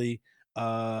necessarily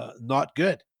not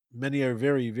good. Many are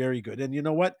very, very good. And you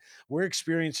know what? We're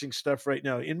experiencing stuff right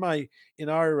now. In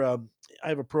our I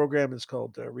have a program. It's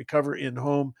called Recover in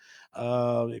Home,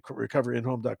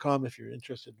 recoverinhome.com if you're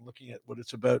interested in looking at what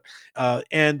it's about.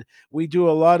 And we do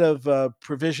a lot of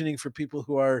provisioning for people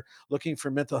who are looking for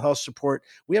mental health support.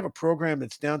 We have a program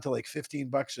that's down to like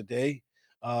 $15 a day,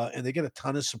 and they get a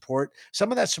ton of support. Some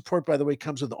of that support, by the way,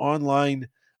 comes with online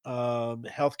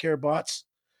healthcare bots.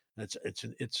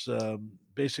 It's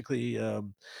basically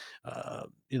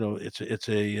it's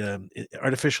a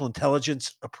artificial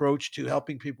intelligence approach to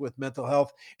helping people with mental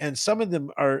health, and some of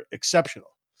them are exceptional.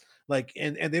 Like,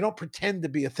 and they don't pretend to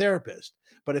be a therapist,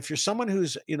 but if you're someone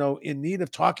who's in need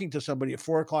of talking to somebody at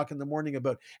 4 o'clock in the morning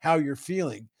about how you're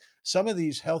feeling, some of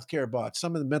these healthcare bots,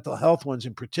 some of the mental health ones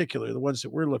in particular, the ones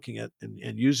that we're looking at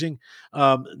and using,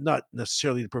 not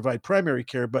necessarily to provide primary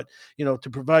care, but to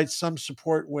provide some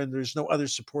support when there's no other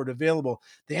support available.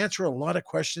 They answer a lot of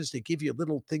questions. They give you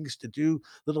little things to do,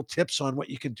 little tips on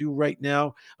what you can do right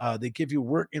now. They give you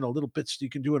work, little bits you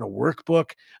can do in a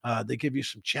workbook. They give you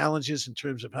some challenges in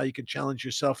terms of how you can challenge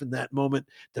yourself in that moment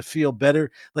to feel better.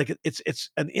 Like,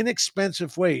 it's an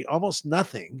inexpensive way, almost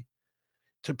nothing,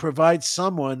 to provide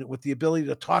someone with the ability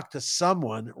to talk to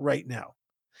someone right now.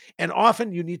 And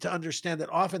often you need to understand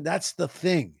that often that's the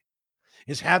thing,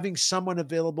 is having someone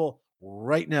available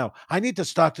right now. I need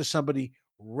to talk to somebody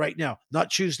right now, not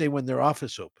Tuesday when their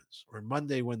office opens, or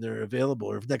Monday when they're available,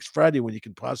 or next Friday when you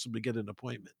can possibly get an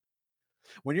appointment.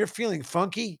 When you're feeling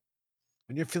funky,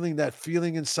 when you're feeling that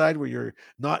feeling inside where you're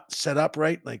not set up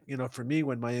right, like, for me,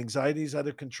 when my anxiety is out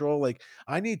of control, like,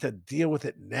 I need to deal with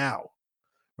it now.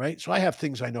 Right. So I have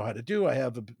things I know how to do. I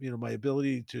have, my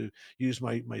ability to use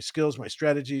my skills, my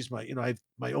strategies, I have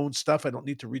my own stuff. I don't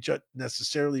need to reach out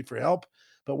necessarily for help.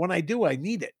 But when I do, I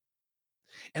need it.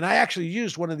 And I actually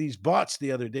used one of these bots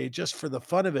the other day just for the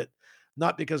fun of it,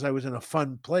 not because I was in a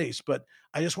fun place, but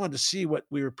I just wanted to see what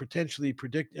we were potentially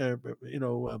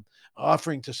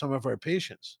offering to some of our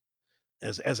patients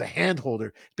as a hand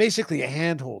holder, basically a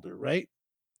hand holder, right?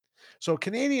 So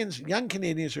young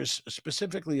Canadians are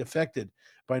specifically affected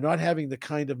by not having the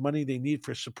kind of money they need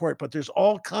for support, but there's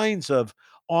all kinds of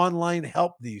online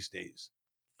help these days.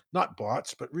 not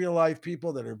bots, but real life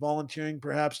people that are volunteering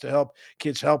perhaps to help.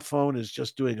 Kids Help Phone is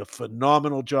just doing a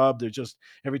phenomenal job. They're just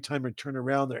every time we turn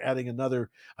around, they're adding another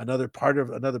part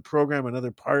of another program,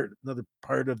 another part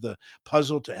of the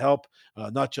puzzle to help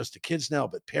not just the kids now,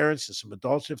 but parents and some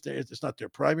adults if it's not their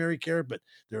primary care, but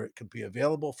it can be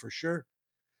available for sure.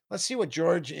 Let's see what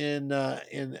George in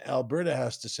Alberta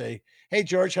has to say. Hey,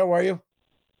 George, how are you?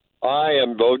 I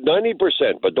am about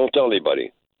 90%, but don't tell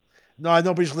anybody. No,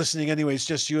 nobody's listening anyway. It's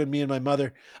just you and me and my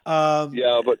mother.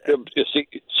 Yeah, but you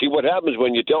see what happens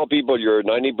when you tell people you're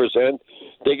 90%,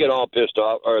 they get all pissed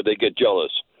off or they get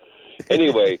jealous.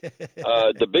 Anyway,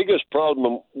 the biggest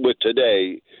problem with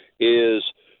today is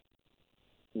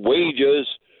wages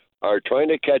are trying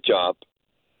to catch up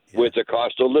with the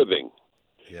cost of living.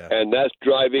 Yeah. And that's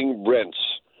driving rents.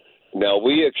 Now,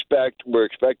 we're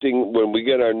expecting when we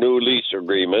get our new lease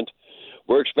agreement,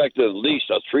 we're expecting at least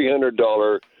a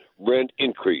 $300 rent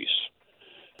increase.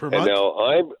 Per month? And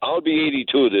now I'll be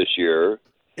 82 this year.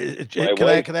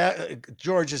 Can I,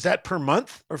 George, is that per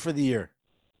month or for the year?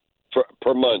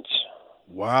 Per month.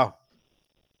 Wow.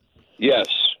 Yes.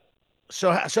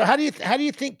 So how do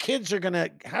you think kids are gonna?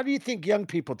 How do you think young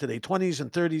people today, 20s and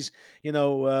 30s,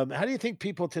 how do you think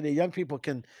people today, young people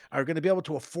are going to be able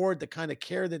to afford the kind of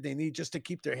care that they need just to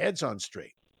keep their heads on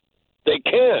straight? They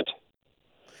can't.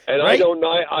 And right? I don't know.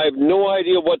 I have no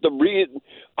idea what the reason.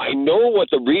 I know what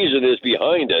the reason is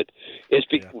behind it. It's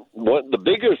the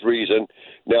biggest reason.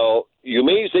 Now you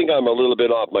may think I'm a little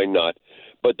bit off my nut,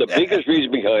 but the biggest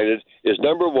reason behind it is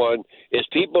number one is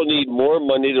people need more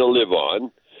money to live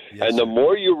on. Yes, and the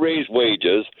more you raise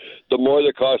wages, the more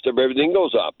the cost of everything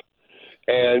goes up.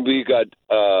 And we got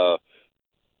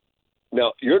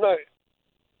now you're not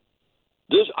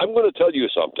this. I'm going to tell you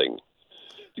something.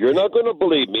 You're not going to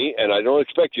believe me, and I don't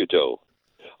expect you to.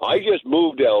 I just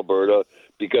moved to Alberta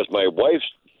because my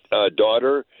wife's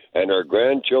daughter and her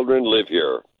grandchildren live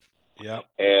here. Yeah.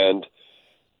 And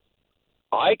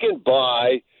I can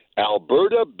buy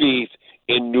Alberta beef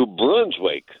in New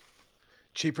Brunswick.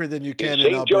 Cheaper than you can in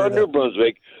St. Alberta. John, New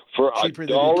Brunswick, for $1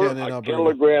 a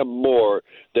kilogram more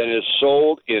than is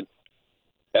sold in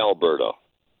Alberta.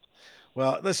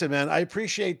 Well, listen, man, I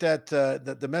appreciate that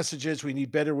the message is we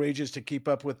need better wages to keep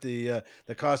up with the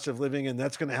cost of living, and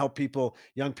that's going to help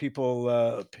young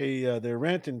people pay their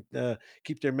rent and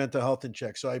keep their mental health in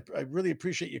check. So I really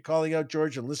appreciate you calling out,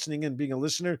 George, and listening and being a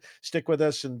listener. Stick with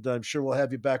us, and I'm sure we'll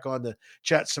have you back on to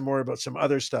chat some more about some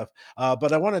other stuff.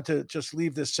 But I wanted to just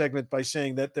leave this segment by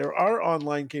saying that there are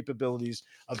online capabilities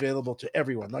available to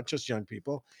everyone, not just young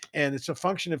people, and it's a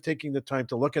function of taking the time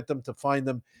to look at them, to find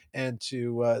them, and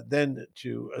to then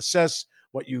to assess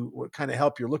what kind of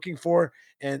help you're looking for.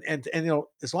 And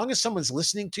as long as someone's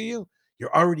listening to you,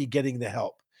 you're already getting the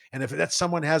help. And if that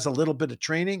someone has a little bit of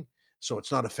training, so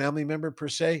it's not a family member per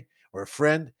se or a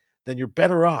friend, then you're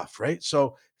better off, right?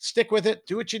 So stick with it,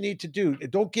 do what you need to do.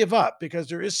 Don't give up because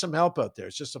there is some help out there.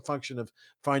 It's just a function of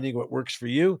finding what works for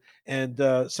you. And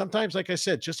sometimes, like I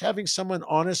said, just having someone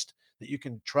honest that you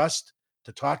can trust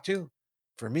to talk to,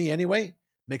 for me anyway,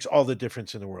 makes all the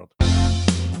difference in the world.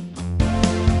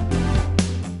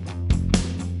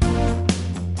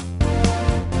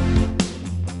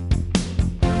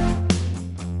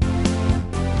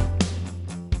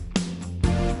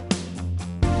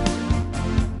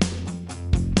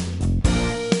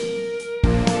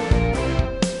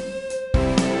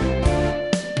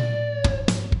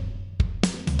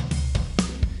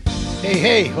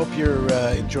 Hey, hope you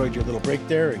enjoyed your little break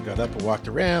there and got up and walked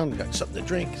around, got something to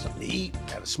drink, something to eat,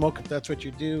 got a smoke if that's what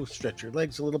you do, stretch your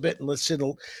legs a little bit, and let's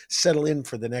settle in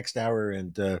for the next hour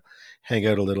and hang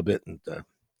out a little bit and,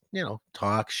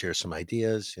 talk, share some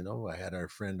ideas. I had our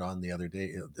friend on the other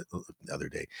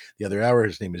hour.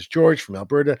 His name is George from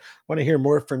Alberta. Want to hear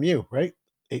more from you, right?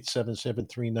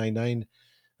 877-399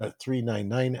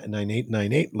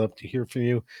 399-9898. Love to hear from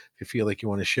you. If you feel like you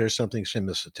want to share something, send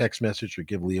us a text message or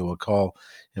give Leo a call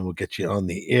and we'll get you on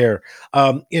the air.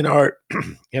 In our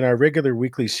regular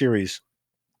weekly series,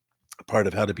 part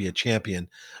of How to Be a Champion,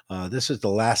 this is the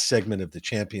last segment of the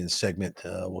Champions segment.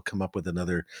 We'll come up with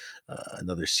another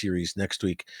series next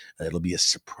week. It'll be a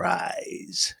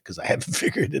surprise because I haven't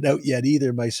figured it out yet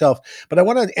either myself. But I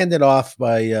want to end it off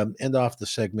by end off the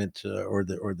segment or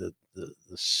the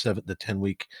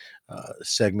 10-week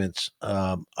segments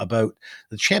about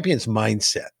the champion's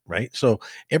mindset, right? So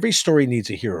every story needs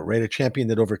a hero, right? A champion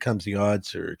that overcomes the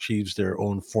odds or achieves their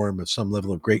own form of some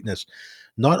level of greatness.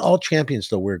 Not all champions,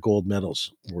 though, wear gold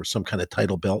medals or some kind of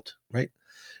title belt, right?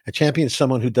 A champion is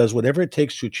someone who does whatever it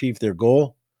takes to achieve their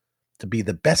goal, to be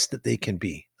the best that they can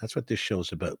be. That's what this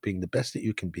show's about, being the best that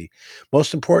you can be.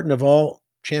 Most important of all,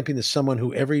 Champion is someone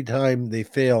who every time they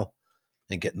fail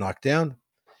and get knocked down,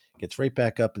 gets right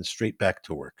back up and straight back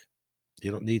to work.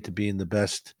 You don't need to be in the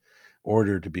best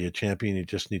order to be a champion. You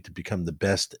just need to become the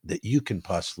best that you can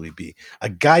possibly be. A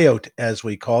Guyot, as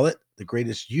we call it, the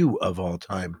greatest you of all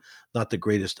time, not the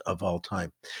greatest of all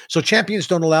time. So champions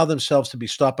don't allow themselves to be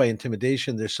stopped by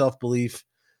intimidation. Their self-belief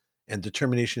and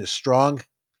determination is strong.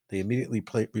 They immediately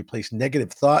replace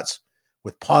negative thoughts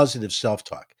with positive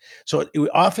self-talk. So we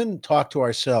often talk to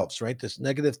ourselves, right? This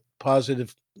negative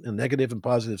and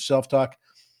positive self-talk.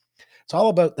 It's all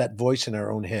about that voice in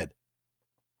our own head.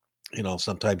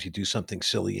 Sometimes you do something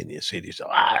silly and you say to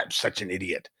yourself, I'm such an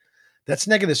idiot. That's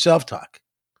negative self-talk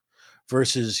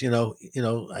versus,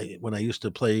 when I used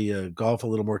to play golf a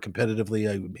little more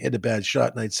competitively, I would hit a bad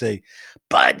shot and I'd say,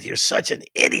 Bud, you're such an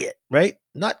idiot, right?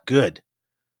 Not good.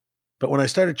 But when I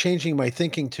started changing my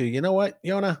thinking to, you know what,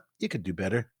 Yona, you could do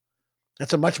better.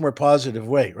 That's a much more positive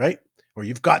way, right? Or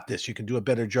you've got this, you can do a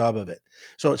better job of it.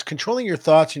 So it's controlling your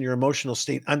thoughts and your emotional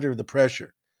state under the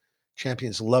pressure.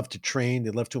 Champions love to train, they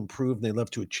love to improve, and they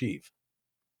love to achieve.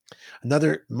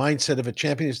 Another mindset of a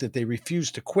champion is that they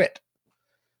refuse to quit.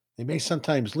 They may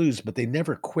sometimes lose, but they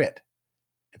never quit.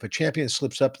 If a champion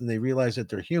slips up and they realize that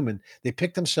they're human, they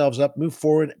pick themselves up, move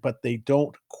forward, but they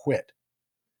don't quit.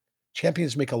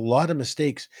 Champions make a lot of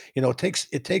mistakes.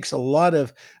 It takes a lot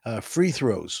of free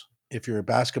throws. If you're a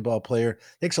basketball player,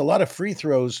 it takes a lot of free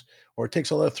throws, or it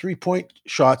takes a lot of 3-point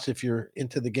shots if you're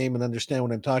into the game and understand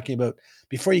what I'm talking about,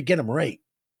 before you get them right.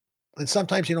 And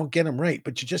sometimes you don't get them right,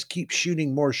 but you just keep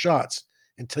shooting more shots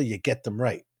until you get them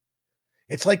right.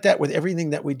 It's like that with everything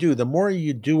that we do. The more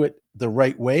you do it the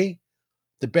right way,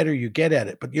 the better you get at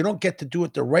it. But you don't get to do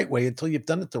it the right way until you've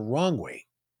done it the wrong way.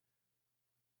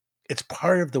 It's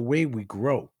part of the way we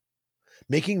grow.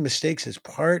 Making mistakes is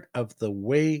part of the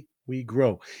way we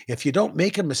grow. If you don't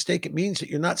make a mistake, it means that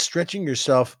you're not stretching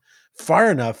yourself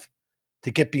far enough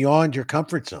to get beyond your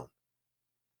comfort zone.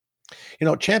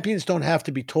 Champions don't have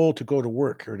to be told to go to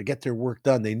work or to get their work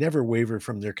done. They never waver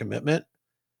from their commitment.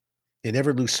 They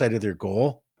never lose sight of their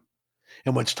goal.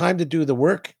 And when it's time to do the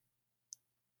work,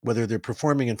 whether they're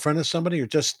performing in front of somebody or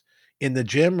just in the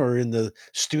gym or in the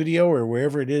studio or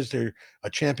wherever it is a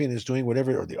champion is doing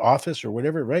whatever, or the office or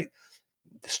whatever, right?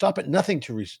 Stop at nothing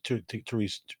to reach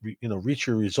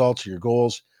your results or your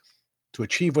goals, to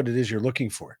achieve what it is you're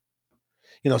looking for.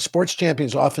 Sports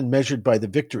champions are often measured by the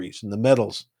victories and the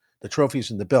medals, the trophies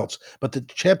and the belts. But the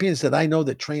champions that I know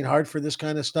that train hard for this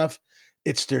kind of stuff,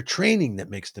 it's their training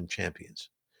that makes them champions.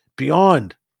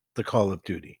 Beyond the call of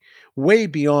duty, way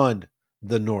beyond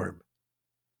the norm.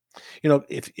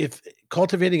 If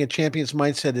cultivating a champion's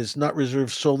mindset is not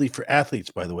reserved solely for athletes,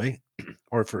 by the way,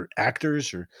 or for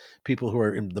actors or people who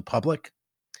are in the public,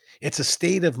 it's a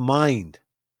state of mind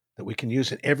that we can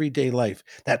use in everyday life.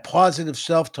 That positive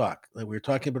self-talk that we were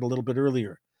talking about a little bit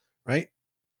earlier, right?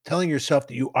 Telling yourself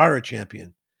that you are a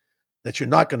champion, that you're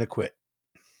not going to quit,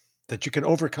 that you can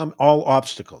overcome all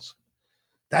obstacles.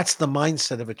 That's the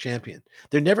mindset of a champion.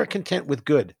 They're never content with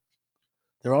good.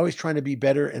 They're always trying to be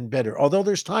better and better. Although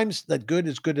there's times that good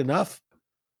is good enough,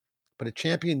 but a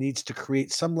champion needs to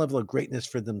create some level of greatness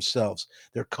for themselves.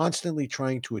 They're constantly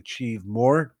trying to achieve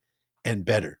more and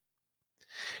better.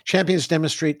 Champions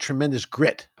demonstrate tremendous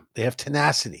grit. They have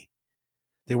tenacity.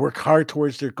 They work hard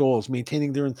towards their goals,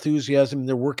 maintaining their enthusiasm and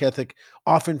their work ethic,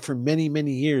 often for many,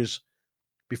 many years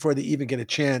before they even get a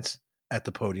chance at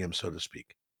the podium, so to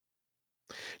speak.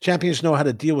 Champions know how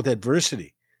to deal with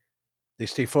adversity. They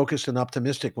stay focused and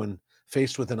optimistic when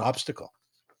faced with an obstacle.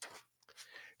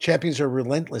 Champions are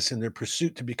relentless in their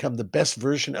pursuit to become the best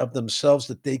version of themselves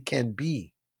that they can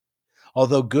be.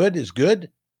 Although good is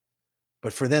good,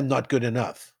 but for them, not good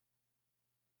enough.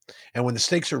 And when the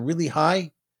stakes are really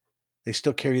high, they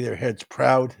still carry their heads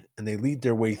proud and they lead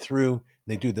their way through and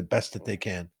they do the best that they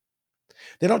can.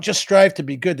 They don't just strive to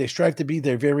be good, they strive to be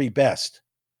their very best.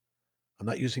 I'm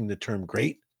not using the term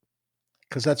great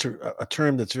because that's a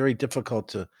term that's very difficult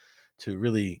to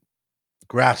really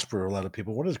grasp for a lot of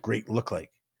people. What does great look like?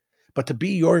 But to be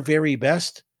your very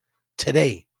best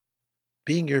today,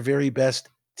 being your very best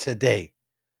today.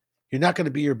 You're not going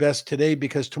to be your best today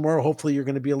because tomorrow, hopefully, you're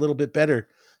going to be a little bit better.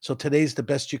 So today's the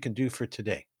best you can do for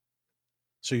today.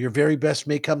 So your very best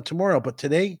may come tomorrow, but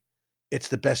today, it's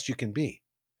the best you can be.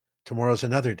 Tomorrow's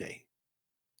another day.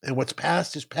 And what's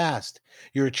past is past.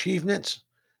 Your achievements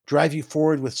drive you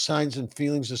forward with signs and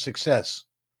feelings of success.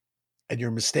 And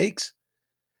your mistakes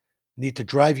need to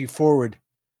drive you forward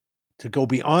to go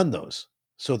beyond those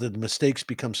so that the mistakes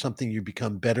become something you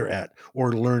become better at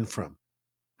or learn from.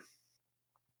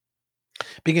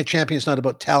 Being a champion is not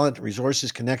about talent,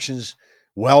 resources, connections,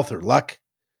 wealth, or luck.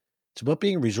 It's about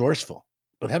being resourceful.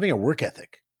 about having a work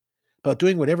ethic, about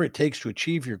doing whatever it takes to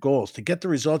achieve your goals, to get the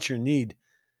results you need,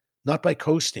 not by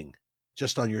coasting,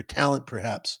 just on your talent,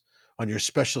 perhaps, on your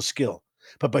special skill,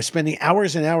 but by spending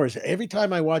hours and hours. Every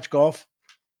time I watch golf,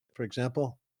 for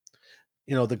example,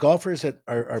 the golfers that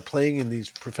are playing in these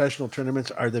professional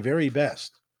tournaments are the very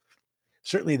best.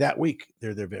 Certainly that week,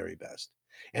 they're their very best.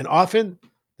 And often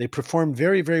they perform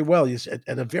very, very well at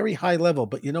a very high level.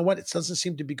 But you know what? It doesn't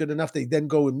seem to be good enough. They then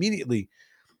go immediately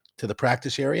to the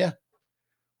practice area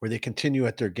where they continue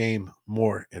at their game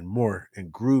more and more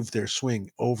and groove their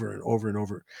swing over and over and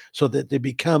over so that they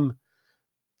become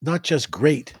not just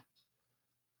great,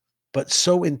 but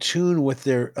so in tune with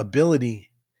their ability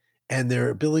and their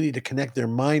ability to connect their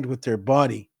mind with their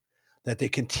body that they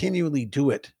continually do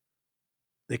it.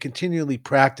 They continually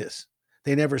practice.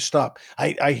 They never stop.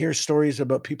 I hear stories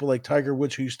about people like Tiger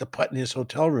Woods who used to putt in his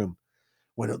hotel room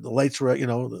when the lights were,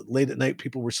 late at night,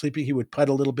 people were sleeping. He would putt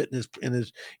a little bit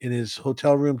in his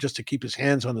hotel room just to keep his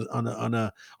hands on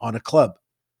a club.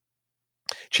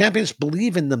 Champions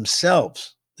believe in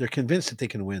themselves. They're convinced that they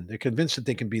can win. They're convinced that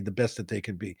they can be the best that they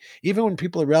can be, even when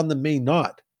people around them may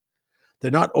not. They're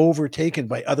not overtaken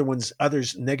by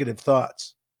others' negative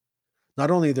thoughts. Not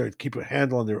only they keep a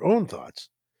handle on their own thoughts,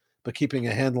 but keeping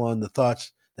a handle on the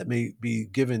thoughts that may be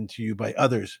given to you by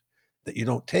others that you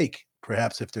don't take.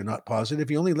 Perhaps if they're not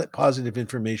positive, you only let positive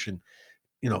information,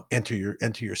 enter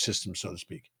your system, so to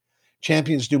speak.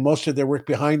 Champions do most of their work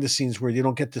behind the scenes where you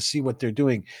don't get to see what they're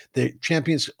doing. The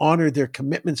champions honor their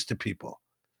commitments to people.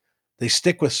 They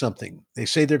stick with something. They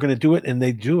say they're going to do it, and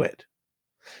they do it.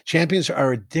 Champions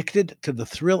are addicted to the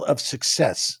thrill of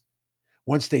success.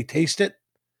 Once they taste it,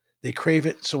 they crave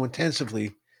it so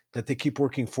intensively that they keep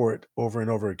working for it over and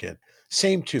over again.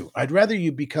 Same too. I'd rather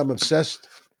you become obsessed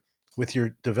with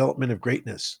your development of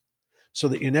greatness so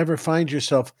that you never find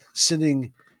yourself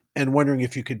sitting and wondering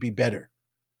if you could be better.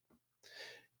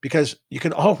 Because you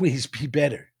can always be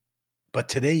better, but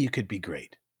today you could be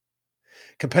great.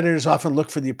 Competitors often look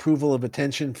for the approval of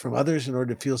attention from others in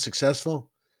order to feel successful.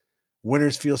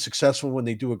 Winners feel successful when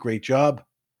they do a great job.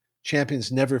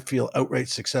 Champions never feel outright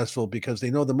successful because they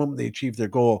know the moment they achieve their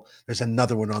goal, there's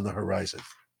another one on the horizon.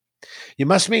 You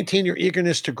must maintain your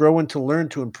eagerness to grow and to learn,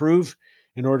 to improve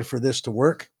in order for this to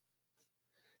work.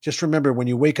 Just remember, when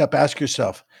you wake up, ask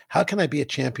yourself, how can I be a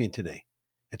champion today?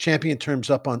 A champion turns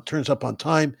up on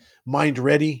time, mind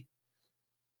ready,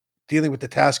 dealing with the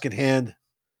task at hand.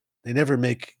 They never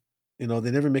make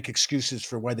excuses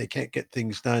for why they can't get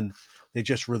things done. They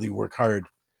just really work hard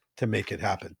to make it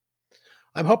happen.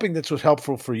 I'm hoping this was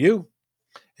helpful for you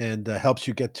and helps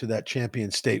you get to that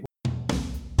champion state.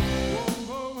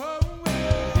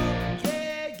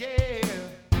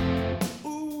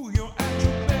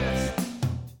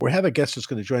 We have a guest that's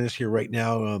going to join us here right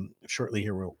now. Shortly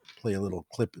here, we'll play a little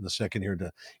clip in a second here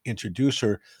to introduce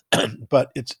her.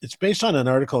 But it's based on an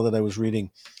article that I was reading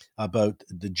about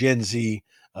the Gen Z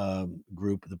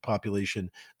group, the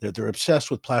population. They're obsessed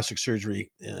with plastic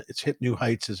surgery. It's hit new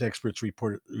heights as experts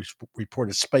report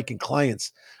a spike in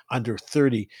clients under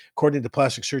 30. According to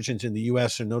plastic surgeons in the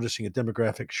U.S., they're noticing a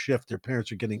demographic shift. Their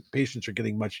patients are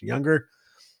getting much younger.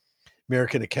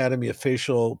 American Academy of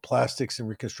Facial Plastics and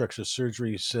Reconstructive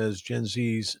Surgery says Gen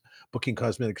Z's booking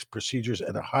cosmetics procedures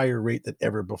at a higher rate than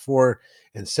ever before,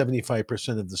 and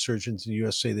 75% of the surgeons in the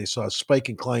U.S. say they saw a spike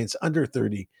in clients under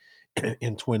 30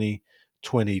 in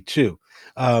 2022.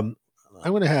 I'm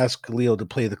going to ask Leo to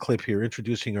play the clip here,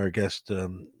 introducing our guest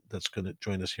that's going to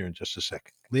join us here in just a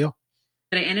sec. Leo?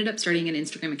 But I ended up starting an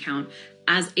Instagram account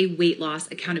as a weight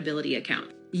loss accountability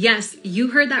account. Yes, you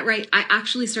heard that right. I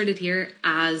actually started here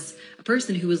as a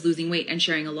person who was losing weight and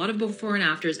sharing a lot of before and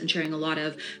afters and sharing a lot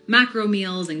of macro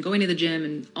meals and going to the gym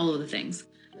and all of the things.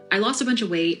 I lost a bunch of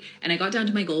weight and I got down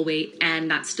to my goal weight,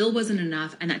 and that still wasn't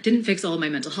enough, and that didn't fix all of my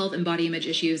mental health and body image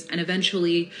issues. And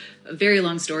eventually, a very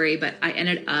long story, but I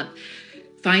ended up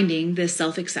finding this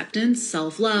self-acceptance,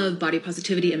 self-love, body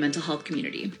positivity, and mental health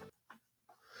community.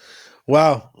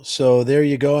 Wow. So there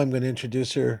you go. I'm going to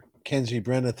introduce her, Kenzie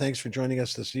Brenna. Thanks for joining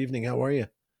us this evening. How are you?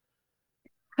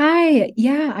 Hi.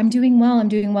 Yeah, I'm doing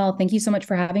well. Thank you so much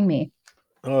for having me.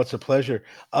 Oh, it's a pleasure.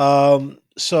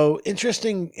 So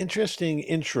interesting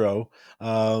intro.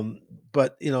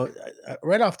 But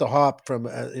right off the hop, from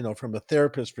from a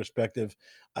therapist perspective,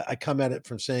 I come at it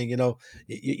from saying, you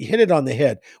hit it on the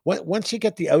head. Once you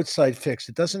get the outside fixed,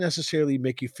 it doesn't necessarily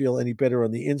make you feel any better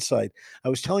on the inside. I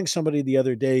was telling somebody the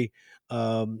other day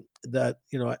that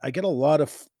I get a lot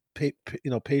of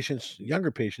patients,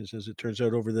 younger patients, as it turns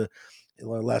out, over the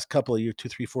last couple of years, 2,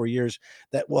 3, 4 years,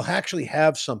 that will actually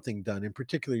have something done. In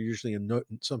particular, usually in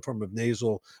some form of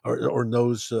nasal or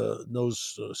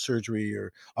nose surgery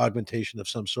or augmentation of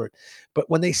some sort. But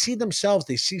when they see themselves,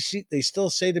 they still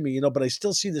say to me, but I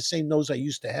still see the same nose I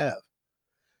used to have.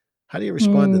 How do you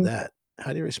respond to Mm, that?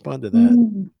 How do you respond to that?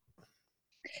 mm.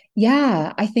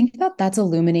 Yeah, I think that that's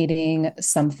illuminating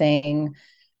something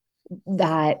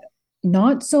that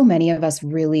not so many of us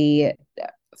really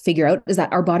figure out, is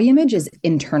that our body image is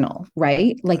internal,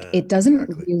 right? Like it doesn't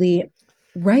Exactly. really,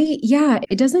 right? Yeah,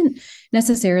 it doesn't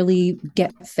necessarily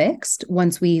get fixed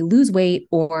once we lose weight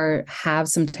or have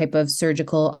some type of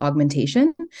surgical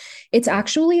augmentation. It's Right.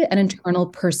 actually an internal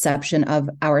perception of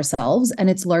ourselves, and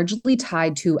it's largely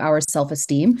tied to our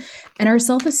self-esteem. And our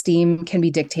self-esteem can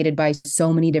be dictated by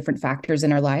so many different factors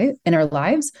in our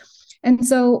lives. And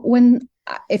so when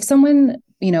if someone,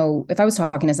 if I was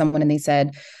talking to someone and they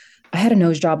said, I had a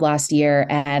nose job last year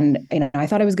and I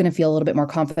thought I was going to feel a little bit more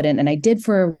confident, and I did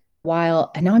for a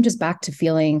while, and now I'm just back to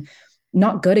feeling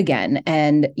not good again.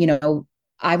 And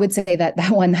I would say that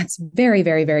that's very,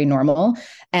 very, very normal.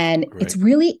 And it's Right.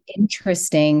 really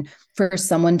interesting for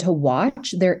someone to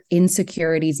watch their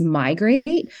insecurities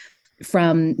migrate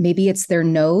from, maybe it's their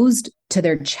nose to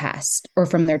their chest, or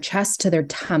from their chest to their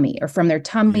tummy, or from their Yeah.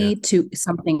 tummy to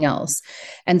something else.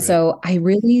 And Right. so I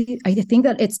think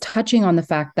that it's touching on the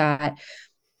fact that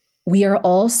we are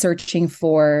all searching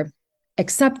for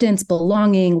acceptance,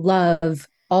 belonging, love,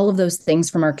 all of those things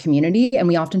from our community. And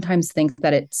we oftentimes think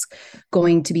that it's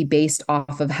going to be based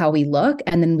off of how we look.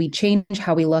 And then we change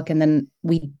how we look, and then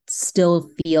we still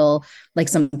feel like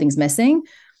something's missing.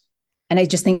 And I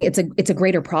just think it's a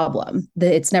greater problem.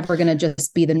 That it's never going to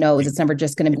just be the nose. E- It's never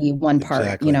just going to be one part, you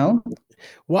Exactly. know?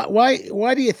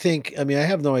 Why do you think? I mean, I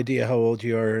have no idea how old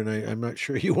you are, and I'm not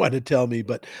sure you want to tell me,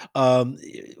 but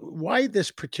why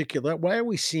this particular? Why are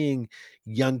we seeing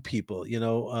young people?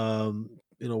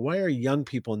 Why are young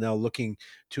people now looking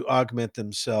to augment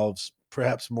themselves?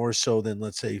 Perhaps more so than,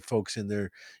 let's say, folks in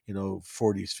their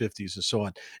 40s, 50s, and so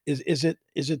on. Is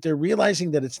it they're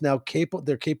realizing that it's now capable?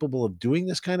 They're capable of doing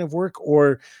this kind of work,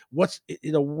 or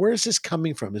where's this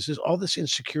coming from? Is this all this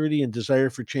insecurity and desire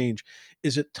for change?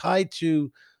 Is it tied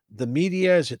to the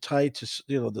media? Is it tied to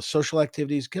the social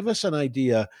activities? Give us an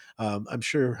idea. I'm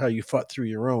sure how you fought through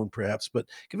your own, perhaps, but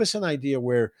give us an idea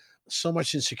where so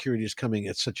much insecurity is coming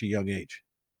at such a young age.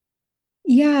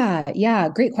 Yeah, yeah,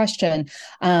 great question.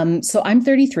 So I'm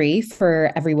 33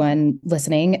 for everyone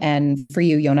listening, and for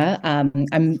you, Yona.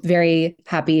 I'm very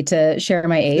happy to share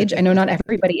my age. I know not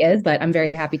everybody is, but I'm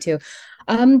very happy to.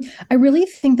 I really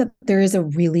think that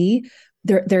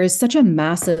there is such a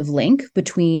massive link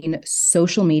between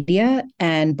social media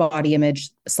and body image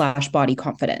slash body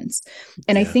confidence.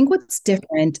 And I Yeah. think what's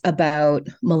different about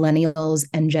millennials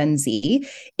and Gen Z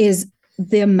is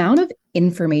the amount of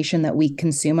information that we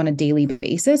consume on a daily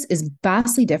basis is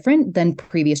vastly different than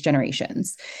previous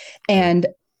generations. Right. And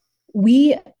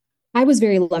I was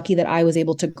very lucky that I was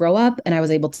able to grow up and I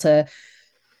was able to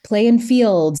play in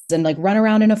fields and like run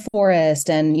around in a forest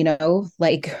and,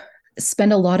 like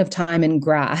spend a lot of time in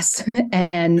grass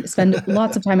and spend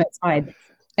lots of time outside.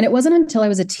 And it wasn't until I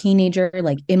was a teenager,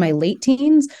 like in my late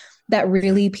teens, that Yeah.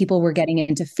 really people were getting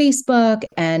into Facebook,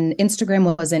 and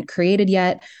Instagram wasn't created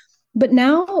yet. But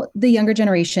now the younger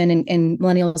generation, and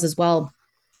millennials as well,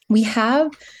 we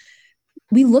have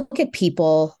we look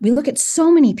at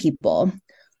so many people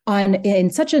in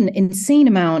such an insane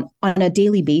amount on a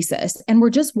daily basis, and we're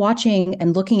just watching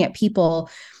and looking at people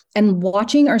and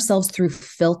watching ourselves through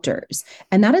filters.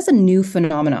 And that is a new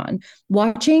phenomenon.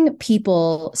 Watching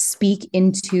people speak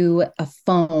into a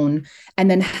phone and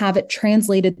then have it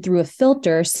translated through a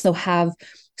filter. So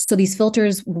these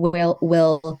filters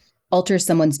will alter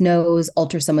someone's nose,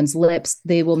 alter someone's lips.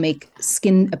 They will make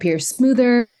skin appear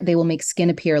smoother. They will make skin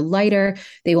appear lighter.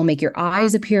 They will make your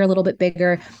eyes appear a little bit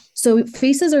bigger. So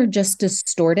faces are just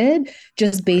distorted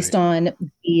just based Right. on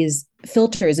these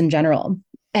filters in general.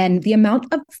 And the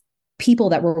amount of people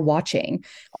that we're watching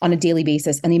on a daily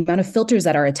basis and the amount of filters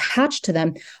that are attached to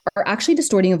them are actually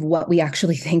distorting of what we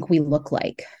actually think we look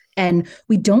like. And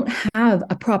we don't have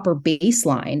a proper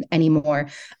baseline anymore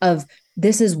of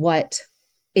this is what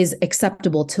is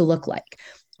acceptable to look like.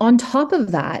 On top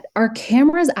of that, our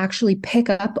cameras actually pick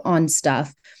up on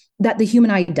stuff that the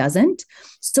human eye doesn't.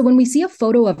 So when we see a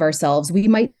photo of ourselves, we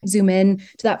might zoom in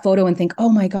to that photo and think, oh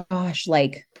my gosh,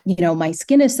 like, my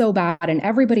skin is so bad and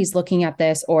everybody's looking at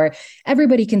this, or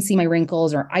everybody can see my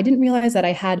wrinkles, or I didn't realize that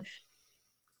I had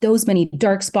those many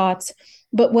dark spots.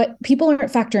 But what people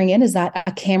aren't factoring in is that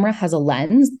a camera has a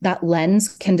lens. That lens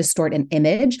can distort an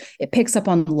image. It picks up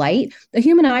on light. The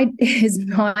human eye is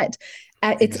not.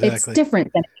 It's Exactly.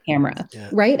 different than a camera, Yeah.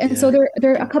 right? And so Yeah.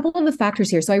 there are a couple of the factors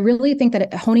here. So I really think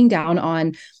that honing down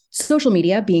on social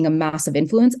media being a massive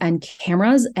influence and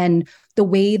cameras and the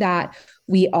way that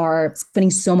we are spending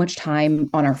so much time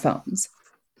on our phones.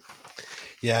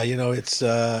 Yeah,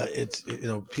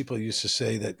 people used to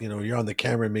say that, you're on the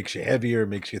camera, it makes you heavier, it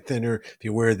makes you thinner. If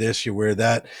you wear this, you wear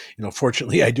that.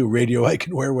 Fortunately, I do radio. I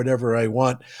can wear whatever I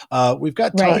want. We've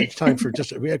got Right. we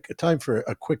have time for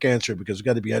a quick answer because we've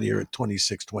got to be out of here at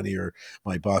 26:20 or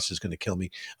my boss is going to kill me.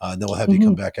 And then we'll have you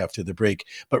come back after the break.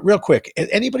 But real quick,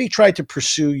 anybody tried to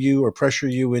pursue you or pressure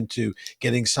you into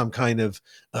getting some kind of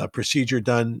procedure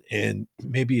done and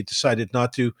maybe you decided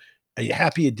not to? Are you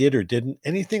happy you did or didn't?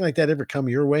 Anything like that ever come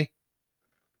your way?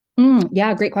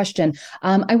 Yeah, great question.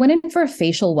 I went in for a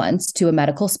facial once to a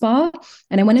medical spa,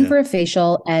 and I went in Yeah. for a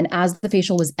facial. And as the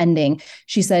facial was ending,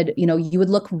 she said, you would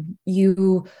look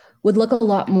a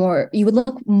lot more, you would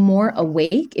look more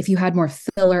awake if you had more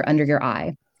filler under your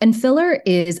eye. And filler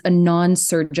is a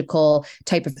non-surgical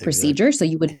type of procedure, so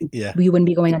Yeah. you wouldn't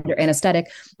be going under anesthetic.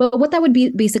 But what that would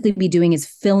be basically be doing is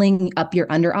filling up your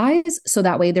under eyes, so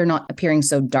that way they're not appearing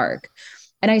so dark.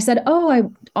 And I said, "Oh, I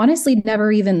honestly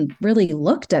never even really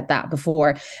looked at that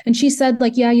before." And she said,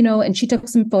 like, "Yeah, and she took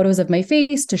some photos of my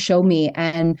face to show me.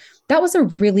 And that was a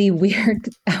really weird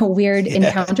Yeah,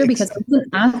 encounter because I wasn't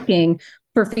asking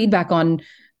for feedback on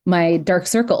my dark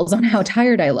circles, on how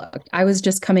tired I looked. I was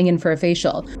just coming in for a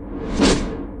facial.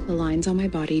 The lines on my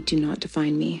body do not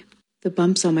define me. The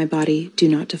bumps on my body do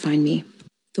not define me.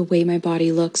 The way my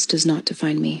body looks does not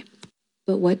define me.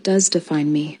 But what does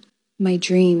define me? My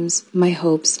dreams, my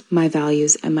hopes, my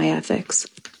values, and my ethics."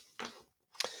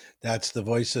 That's the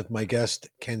voice of my guest,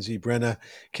 Kenzie Brenna.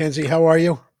 Kenzie, how are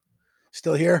you?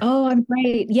 Still here? Oh, I'm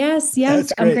great. Yes,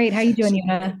 That's I'm great. great. How you doing,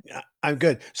 Yona? Yeah, I'm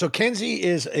good. So Kenzie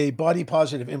is a body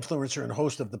positive influencer and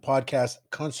host of the podcast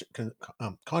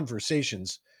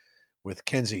Conversations with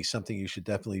Kenzie, something you should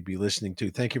definitely be listening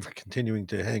to. Thank you for continuing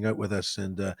to hang out with us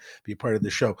and be part of the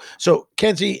show. So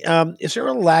Kenzie, is there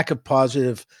a lack of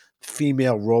positive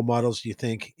female role models, do you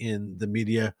think, in the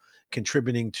media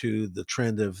contributing to the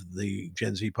trend of the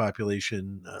Gen Z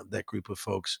population, that group of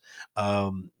folks?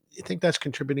 You think that's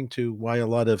contributing to why a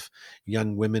lot of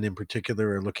young women in particular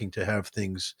are looking to have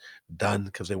things done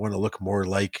because they want to look more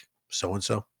like so and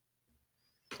so?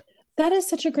 That is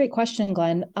such a great question,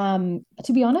 Glenn.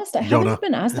 To be honest, I Yona. haven't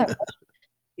been asked that question.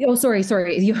 Oh, sorry,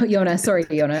 Yona. Sorry,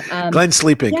 Yona. Glenn's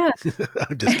sleeping. Yeah.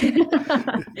 I'm just kidding.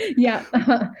 Yeah.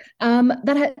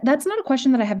 That's not a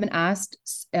question that I have been asked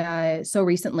so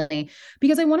recently,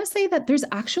 because I want to say that there's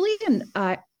actually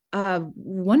a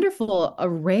wonderful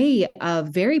array of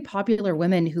very popular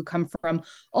women who come from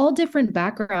all different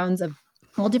backgrounds, of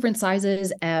all different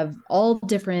sizes, of all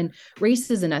different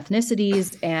races and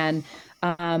ethnicities. And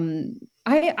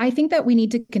I think that we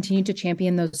need to continue to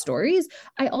champion those stories.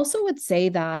 I also would say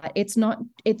that it's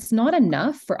not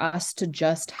enough for us to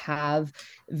just have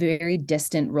very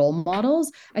distant role models.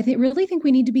 Really think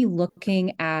we need to be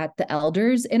looking at the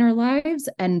elders in our lives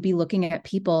and be looking at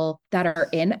people that are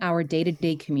in our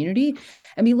day-to-day community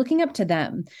and be looking up to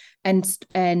them, and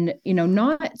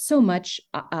not so much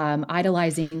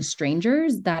idolizing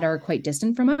strangers that are quite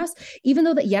distant from us, even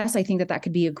though that, yes, I think that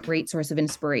could be a great source of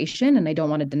inspiration, and I don't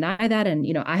want to deny that. And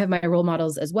I have my role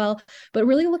models as well, but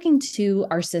really looking to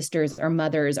our sisters, our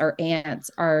mothers, our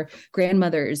aunts, our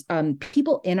grandmothers,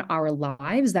 people in our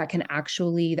lives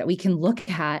that we can look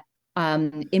at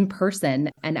in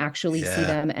person and actually see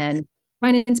them and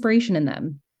find inspiration in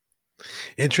them.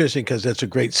 Interesting, because that's a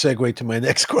great segue to my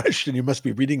next question. You must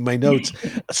be reading my notes.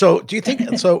 So, do you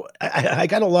think? So, I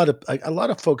got a lot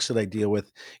of folks that I deal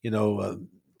with.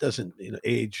 Doesn't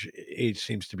age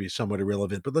seems to be somewhat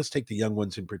irrelevant, but let's take the young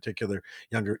ones in particular,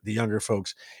 the younger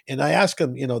folks, and I ask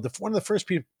them. One of the first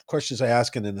questions I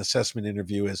ask in an assessment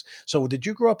interview is, so did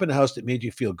you grow up in a house that made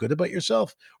you feel good about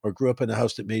yourself, or grew up in a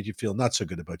house that made you feel not so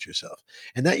good about yourself?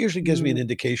 And that usually gives me an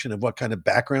indication of what kind of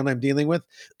background I'm dealing with.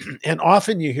 And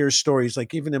often you hear stories,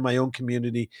 like even in my own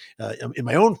community, in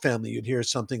my own family, you'd hear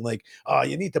something like, "Oh,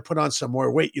 you need to put on some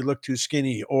more weight. You look too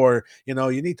skinny," or you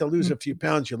need to lose a few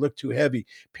pounds. You look too heavy.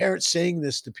 Parents saying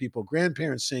this to people,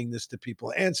 grandparents saying this to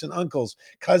people, aunts and uncles,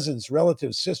 cousins,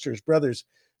 relatives, sisters, brothers.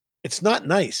 It's not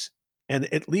nice. And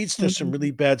it leads to some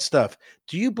really bad stuff.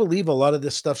 Do you believe a lot of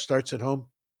this stuff starts at home?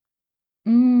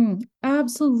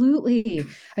 Absolutely.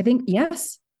 I think,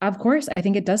 yes, of course. I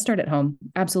think it does start at home.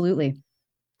 Absolutely.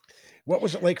 What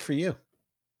was it like for you?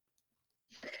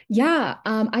 Yeah,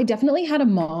 I definitely had a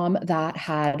mom that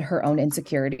had her own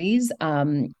insecurities.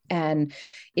 And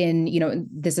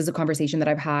this is a conversation that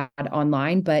I've had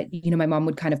online, but, my mom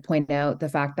would kind of point out the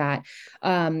fact that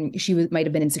might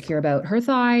have been insecure about her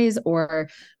thighs or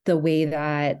the way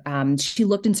that she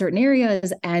looked in certain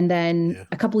areas. And then Yeah.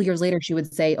 a couple of years later, she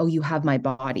would say, "Oh, you have my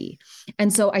body."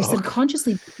 And so I Oh,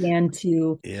 subconsciously began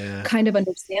to yeah. kind of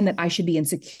understand that I should be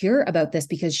insecure about this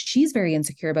because she's very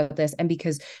insecure about this. And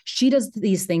because she does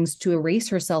these things to erase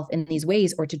herself in these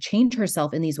ways or to change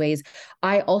herself in these ways,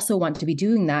 I also want to be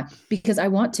doing that because I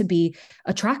want to be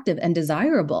attractive and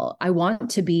desirable. I want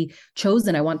to be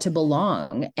chosen. I want to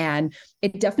belong. And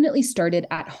it definitely started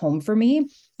at home for me.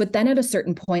 But then at a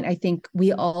certain point, I think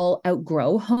we all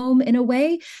outgrow home in a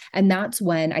way. And that's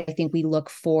when I think we look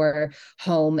for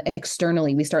home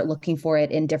externally. We start looking for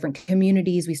it in different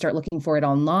communities. We start looking for it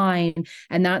online.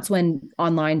 And that's when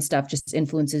online stuff just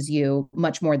influences you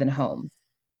much more than home.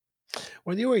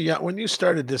 When you were young, when you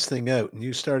started this thing out and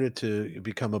you started to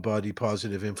become a body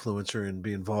positive influencer and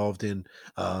be involved in,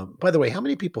 by the way, how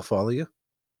many people follow you?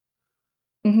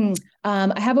 Mm-hmm.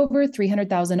 I have over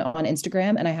 300,000 on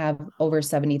Instagram and I have over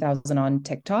 70,000 on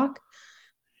TikTok.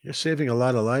 You're saving a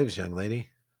lot of lives, young lady.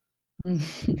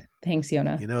 Thanks,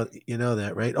 Yona. You know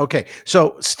that, right? Okay.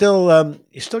 So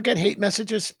you still get hate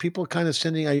messages? People kind of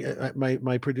sending,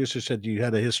 my producer said you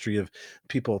had a history of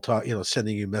people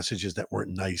sending you messages that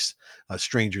weren't nice,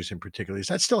 strangers in particular. Is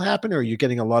that still happening, or are you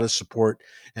getting a lot of support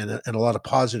and a lot of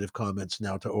positive comments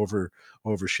now to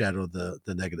overshadow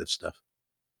the negative stuff?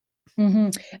 Mm-hmm.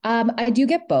 I do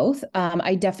get both.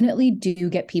 I definitely do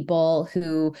get people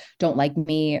who don't like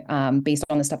me based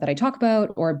on the stuff that I talk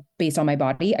about or based on my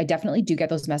body. I definitely do get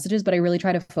those messages, but I really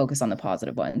try to focus on the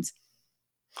positive ones.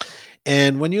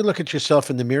 And when you look at yourself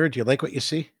in the mirror, do you like what you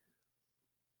see?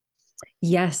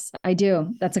 Yes, I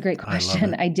do. That's a great I love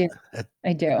question. it. I do. That-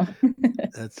 I do.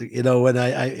 That's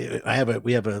when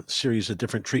we have a series of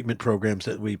different treatment programs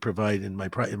that we provide in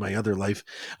in my other life.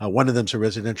 One of them's a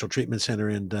residential treatment center,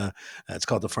 and it's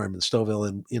called the Farm in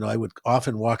Stouffville. And I would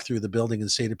often walk through the building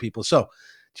and say to people, "So,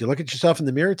 do you look at yourself in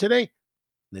the mirror today?"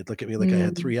 And they'd look at me like I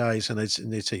had Mm, three eyes, and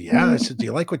they'd say, "Yeah." I mm, said, Did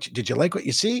you like what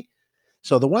you see?"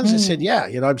 So the ones that said, mm, "Yeah,"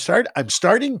 I'm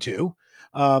starting to,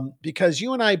 because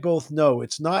you and I both know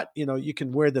it's not, you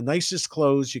can wear the nicest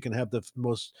clothes, you can have the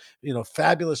most,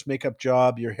 fabulous makeup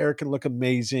job, your hair can look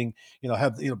amazing,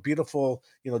 have beautiful,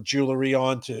 jewelry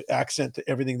on to accent to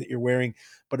everything that you're wearing.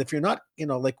 But if you're not,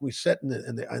 like we said in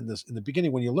the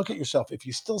beginning, when you look at yourself, if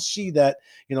you still see that,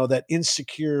 that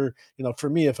insecure, for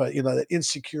me, if I, that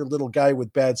insecure little guy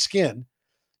with bad skin,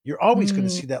 you're always going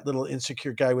to mm, see that little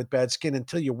insecure guy with bad skin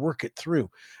until you work it through.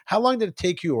 How long did it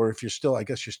take you, or if you're still, I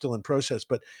guess you're still in process,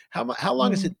 but how long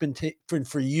has mm. it been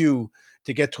for you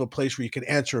to get to a place where you can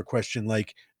answer a question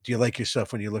like, "Do you like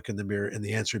yourself?" when you look in the mirror, and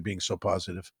the answer being so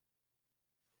positive?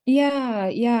 Yeah,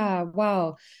 yeah.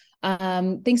 Wow.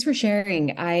 Thanks for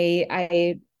sharing.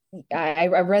 I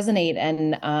resonate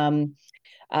and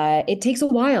it takes a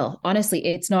while. Honestly,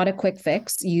 it's not a quick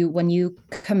fix. When you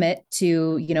commit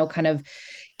to, kind of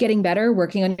getting better,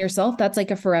 working on yourself, that's like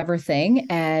a forever thing.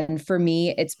 And for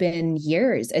me, it's been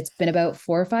years. It's been about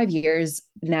 4 or 5 years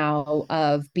now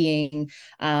of being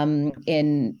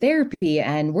in therapy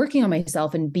and working on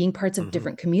myself and being parts of Hmm.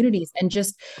 different communities and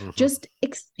just Hmm. just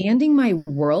expanding my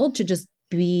world to just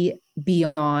be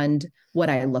beyond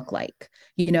what I look like,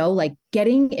 like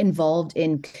getting involved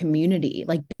in community,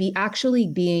 like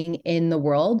being in the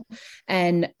world.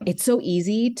 And it's so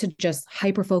easy to just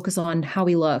hyper focus on how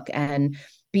we look and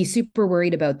be super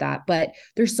worried about that. But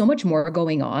there's so much more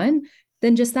going on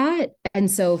than just that.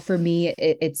 And so for me,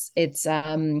 it's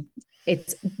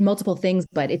multiple things,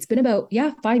 but it's been about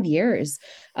 5 years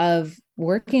of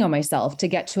working on myself to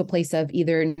get to a place of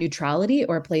either neutrality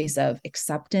or a place of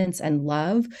acceptance and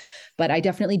love. But I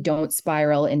definitely don't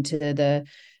spiral into the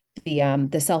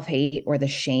self-hate or the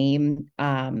shame,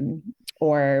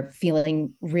 or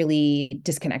feeling really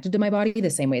disconnected to my body the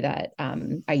same way that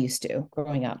I used to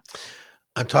growing up.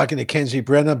 I'm talking to Kenzie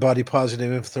Brenna, body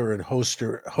positive influencer and host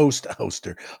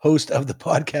of the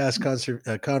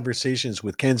podcast Conversations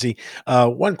with Kenzie.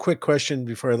 One quick question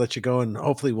before I let you go, and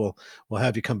hopefully we'll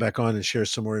have you come back on and share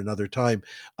some more another time.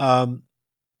 Um,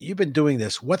 you've been doing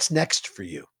this. What's next for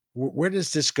you? Where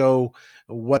does this go?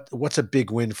 What's a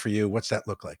big win for you? What's that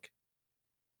look like?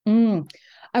 Mm.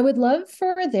 I would love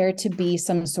for there to be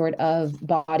some sort of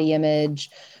body image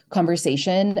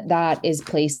conversation that is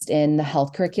placed in the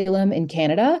health curriculum in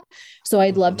Canada. So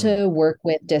I'd love Hmm. to work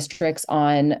with districts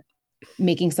on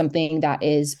making something that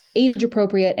is age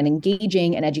appropriate and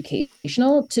engaging and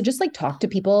educational, to just like talk to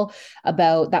people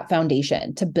about that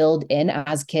foundation to build in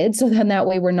as kids. So then that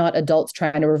way we're not adults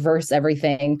trying to reverse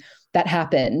everything that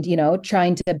happened,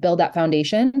 trying to build that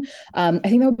foundation. I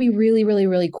think that would be really, really,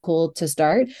 really cool to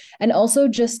start. And also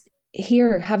just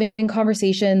here having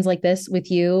conversations like this with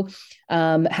you,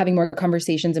 having more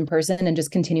conversations in person, and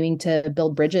just continuing to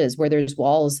build bridges where there's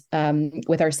walls,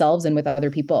 with ourselves and with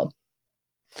other people.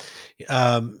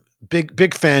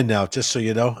 Big fan now, just so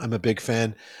you know. I'm a big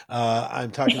fan.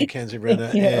 I'm talking to Kenzie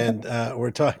Brenna, and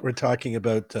we're talking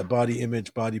about body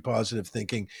image, body positive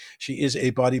thinking. She is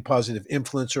a body positive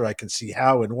influencer. I can see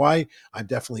how and why. I'm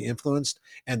definitely influenced,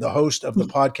 and the host of the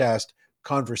podcast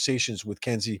Conversations with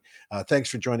Kenzie. Thanks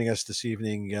for joining us this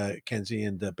evening, Kenzie,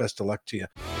 and best of luck to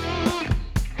you.